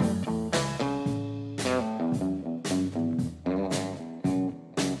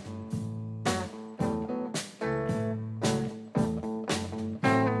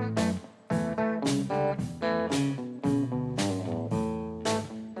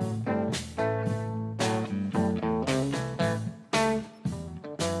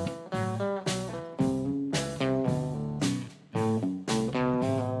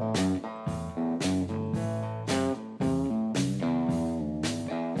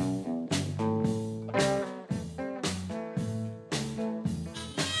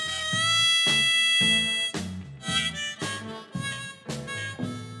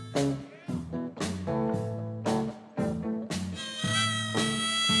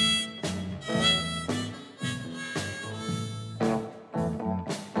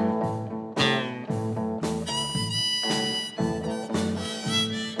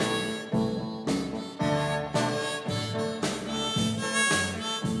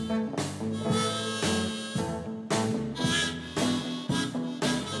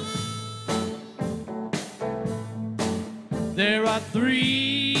 There are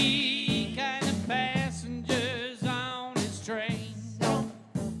 3 kind of passengers on this train.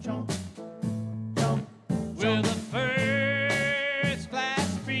 Well, the first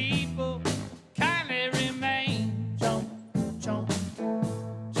class people kindly remain.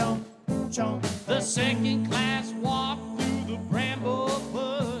 The second class walk through the bramble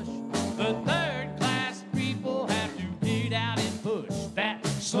bush. The third class people have to get out and push that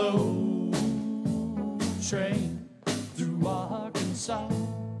slow train through Arkansas.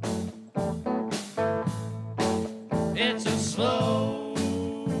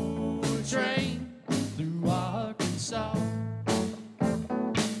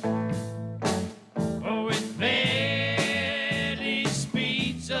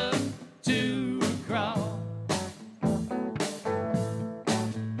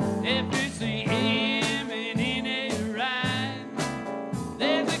 If you see him in a ride,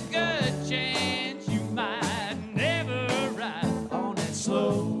 there's a good chance you might never ride on that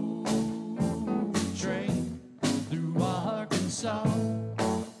slow train through Arkansas.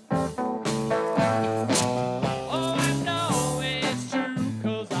 Oh, I know it's true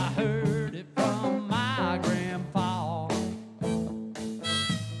 'cause I heard it from my grandpa.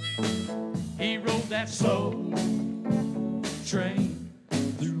 He rode that slow train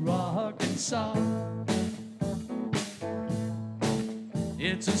through Arkansas.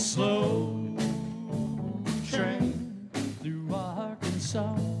 It's a slow train through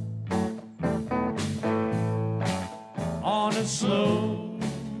Arkansas. On a slow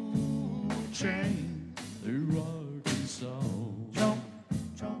train through Arkansas. Jump,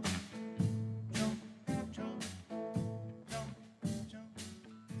 jump, jump, jump, jump, jump, jump, jump.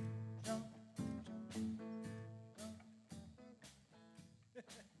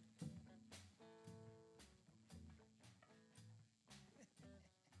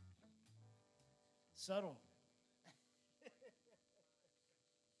 Subtle.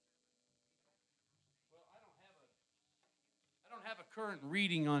 I don't have a current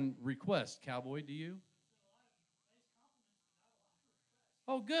reading on request, Cowboy, do you?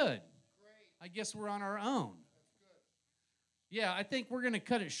 Oh, good. I guess we're on our own. Yeah, I think we're going to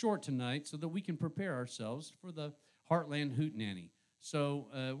cut it short tonight so that we can prepare ourselves for the Heartland Hootenanny. So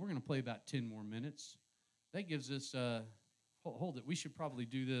we're going to play about 10 more minutes. That gives us, hold it, we should probably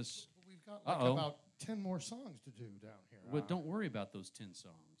do this. But we've got like about 10 more songs to do down here. Well, don't worry about those 10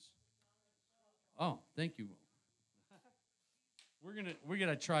 songs. Oh, thank you. We're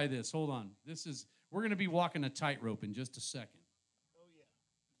gonna try this. Hold on. We're gonna be walking a tightrope in just a second. Oh yeah.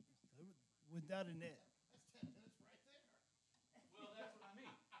 Without a net. Well, that's what I mean.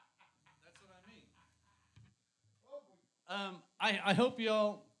 That's what I mean. I hope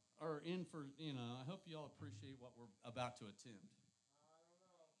y'all are in for, I hope y'all appreciate what we're about to attempt.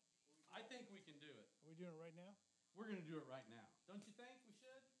 I think we can do it. Are we doing it right now? We're going to do it right now. Don't you think we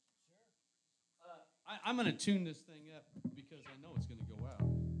should? Sure. I'm going to tune this thing up because I know it's going to go out.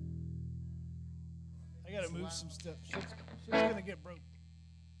 I got to move some stuff. Shit's going to get broke.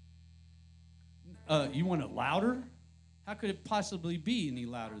 You want it louder? How could it possibly be any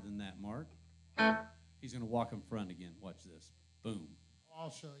louder than that, Mark? He's going to walk in front again. Watch this. Boom. I'll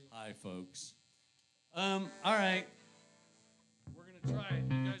show you. Hi, folks. All right. We're going to try it.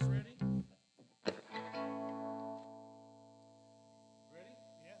 You guys ready? Ready?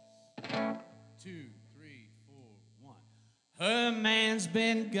 Yes. 2, 3, 4, 1. Her man's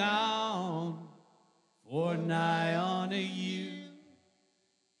been gone for nigh on a year.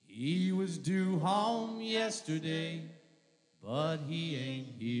 He was due home yesterday, but he ain't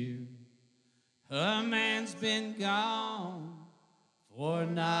here. Her man's been gone for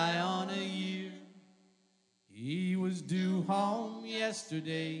nigh on a year. He was due home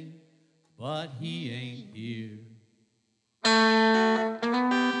yesterday, but he ain't here.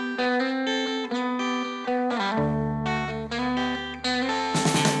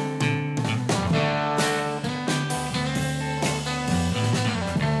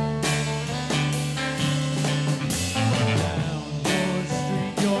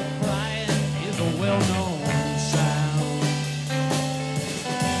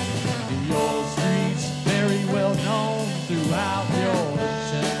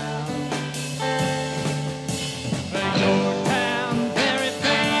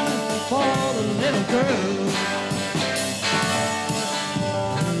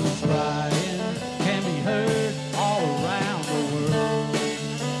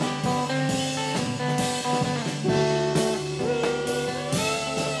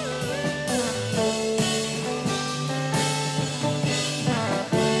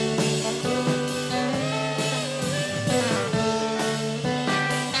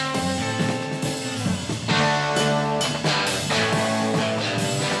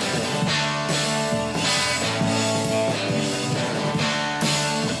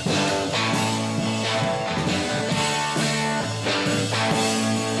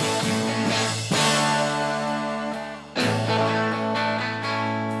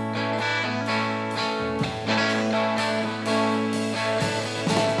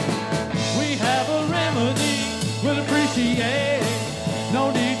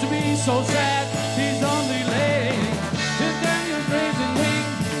 So sad, he's only late. His Daniel grazing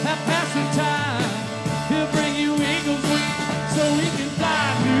wings have passed the time. He'll bring you eagle's wings so he can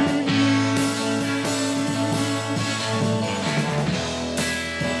fly to you.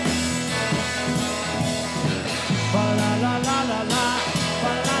 Ba la la la la la,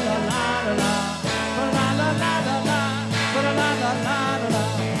 ba la la la la la, ba la la la la la, ba la la la la la.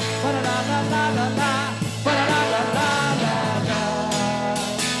 la la, ba la la la la la.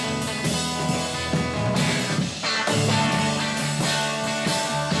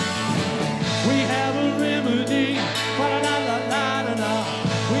 We have a remedy, ba la la la la la.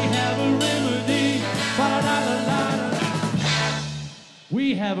 We have a remedy, ba la la la la la.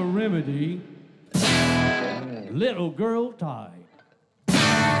 We have a remedy, little girl tied.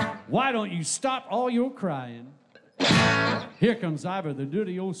 Why don't you stop all your crying? Here comes Ivor, the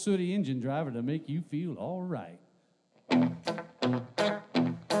dirty old sooty engine driver, to make you feel all right.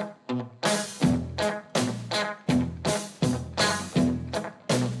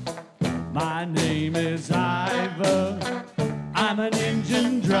 My name is Ivor, I'm an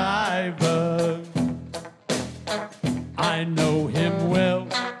engine driver. I know him well,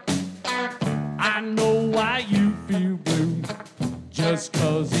 I know why you feel blue. Just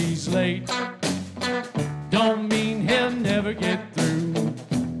 'cause he's late don't mean he'll never get through.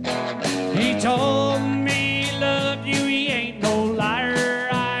 He told me he loved you, he ain't no liar,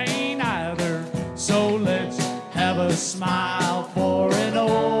 I ain't either. So let's have a smile for an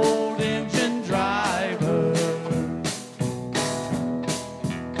old engine driver.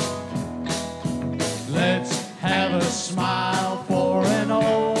 Let's have a smile for an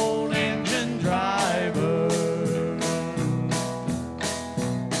old engine driver.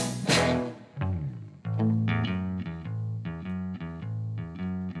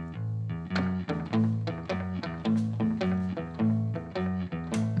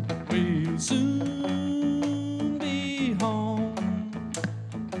 We'll soon be home.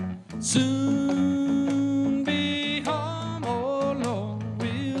 Soon be home, oh Lord.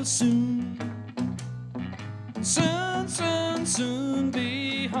 We'll soon, soon, soon, soon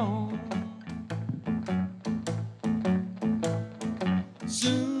be home.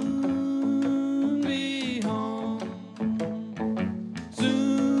 Soon be home.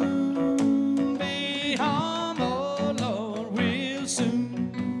 Soon be home, oh Lord. We'll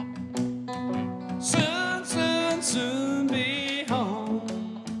soon, soon, soon, soon be home.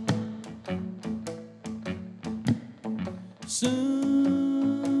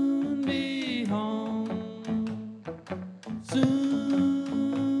 Soon be home.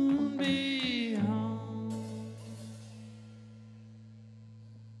 Soon be home.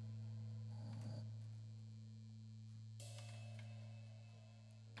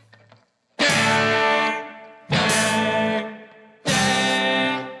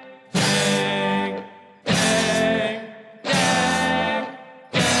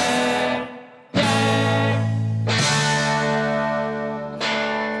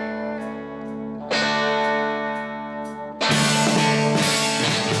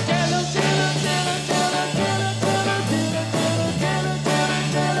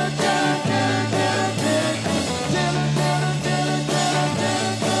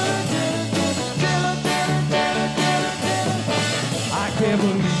 I can't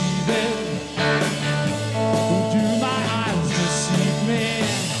believe it. Do my eyes deceive me?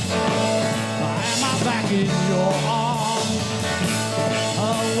 Why am I back in your arms,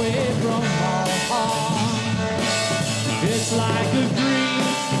 away from all harm? It's like a dream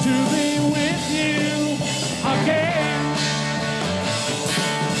to be with you again.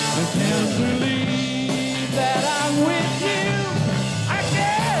 I can't believe that I'm with you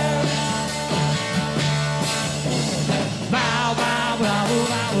again. Bow, bow, bow,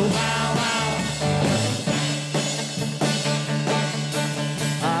 bow, bow, bow.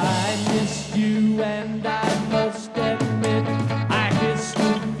 I missed you and I must admit I kissed a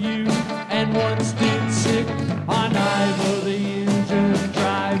few and once did sick on either the engine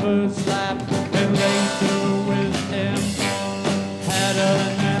driver's lap and later with him had a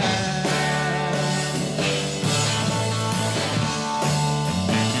nap.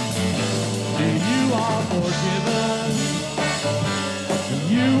 You are forgiven.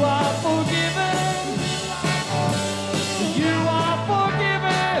 You are forgiven. You are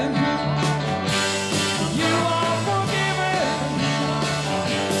forgiven. You are forgiven.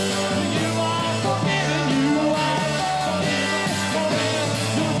 You are forgiven. You are forgiven. Forgiven.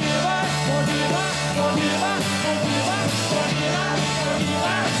 Forgiven. Forgiven. Forgiven. Forgiven. Forgiven.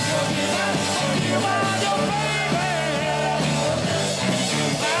 Forgiven. Forgiven. Your baby.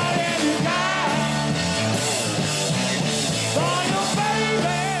 Out in the sky.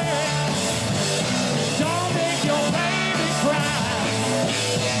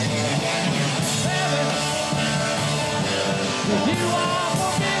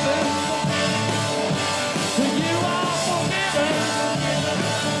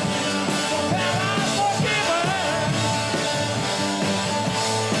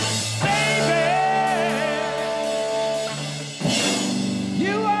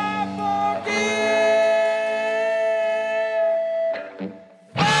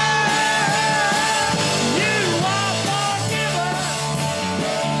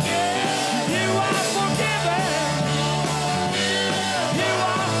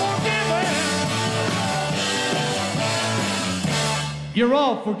 You're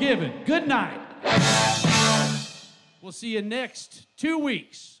all forgiven. Good night. We'll see you next 2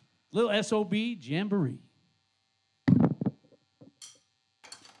 weeks. Little SOB Jamboree.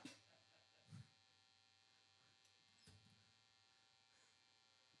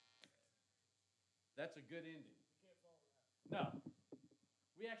 That's a good ending. No.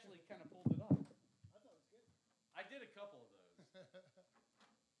 We actually kind of pulled it off. I thought it was good. I did a couple of those.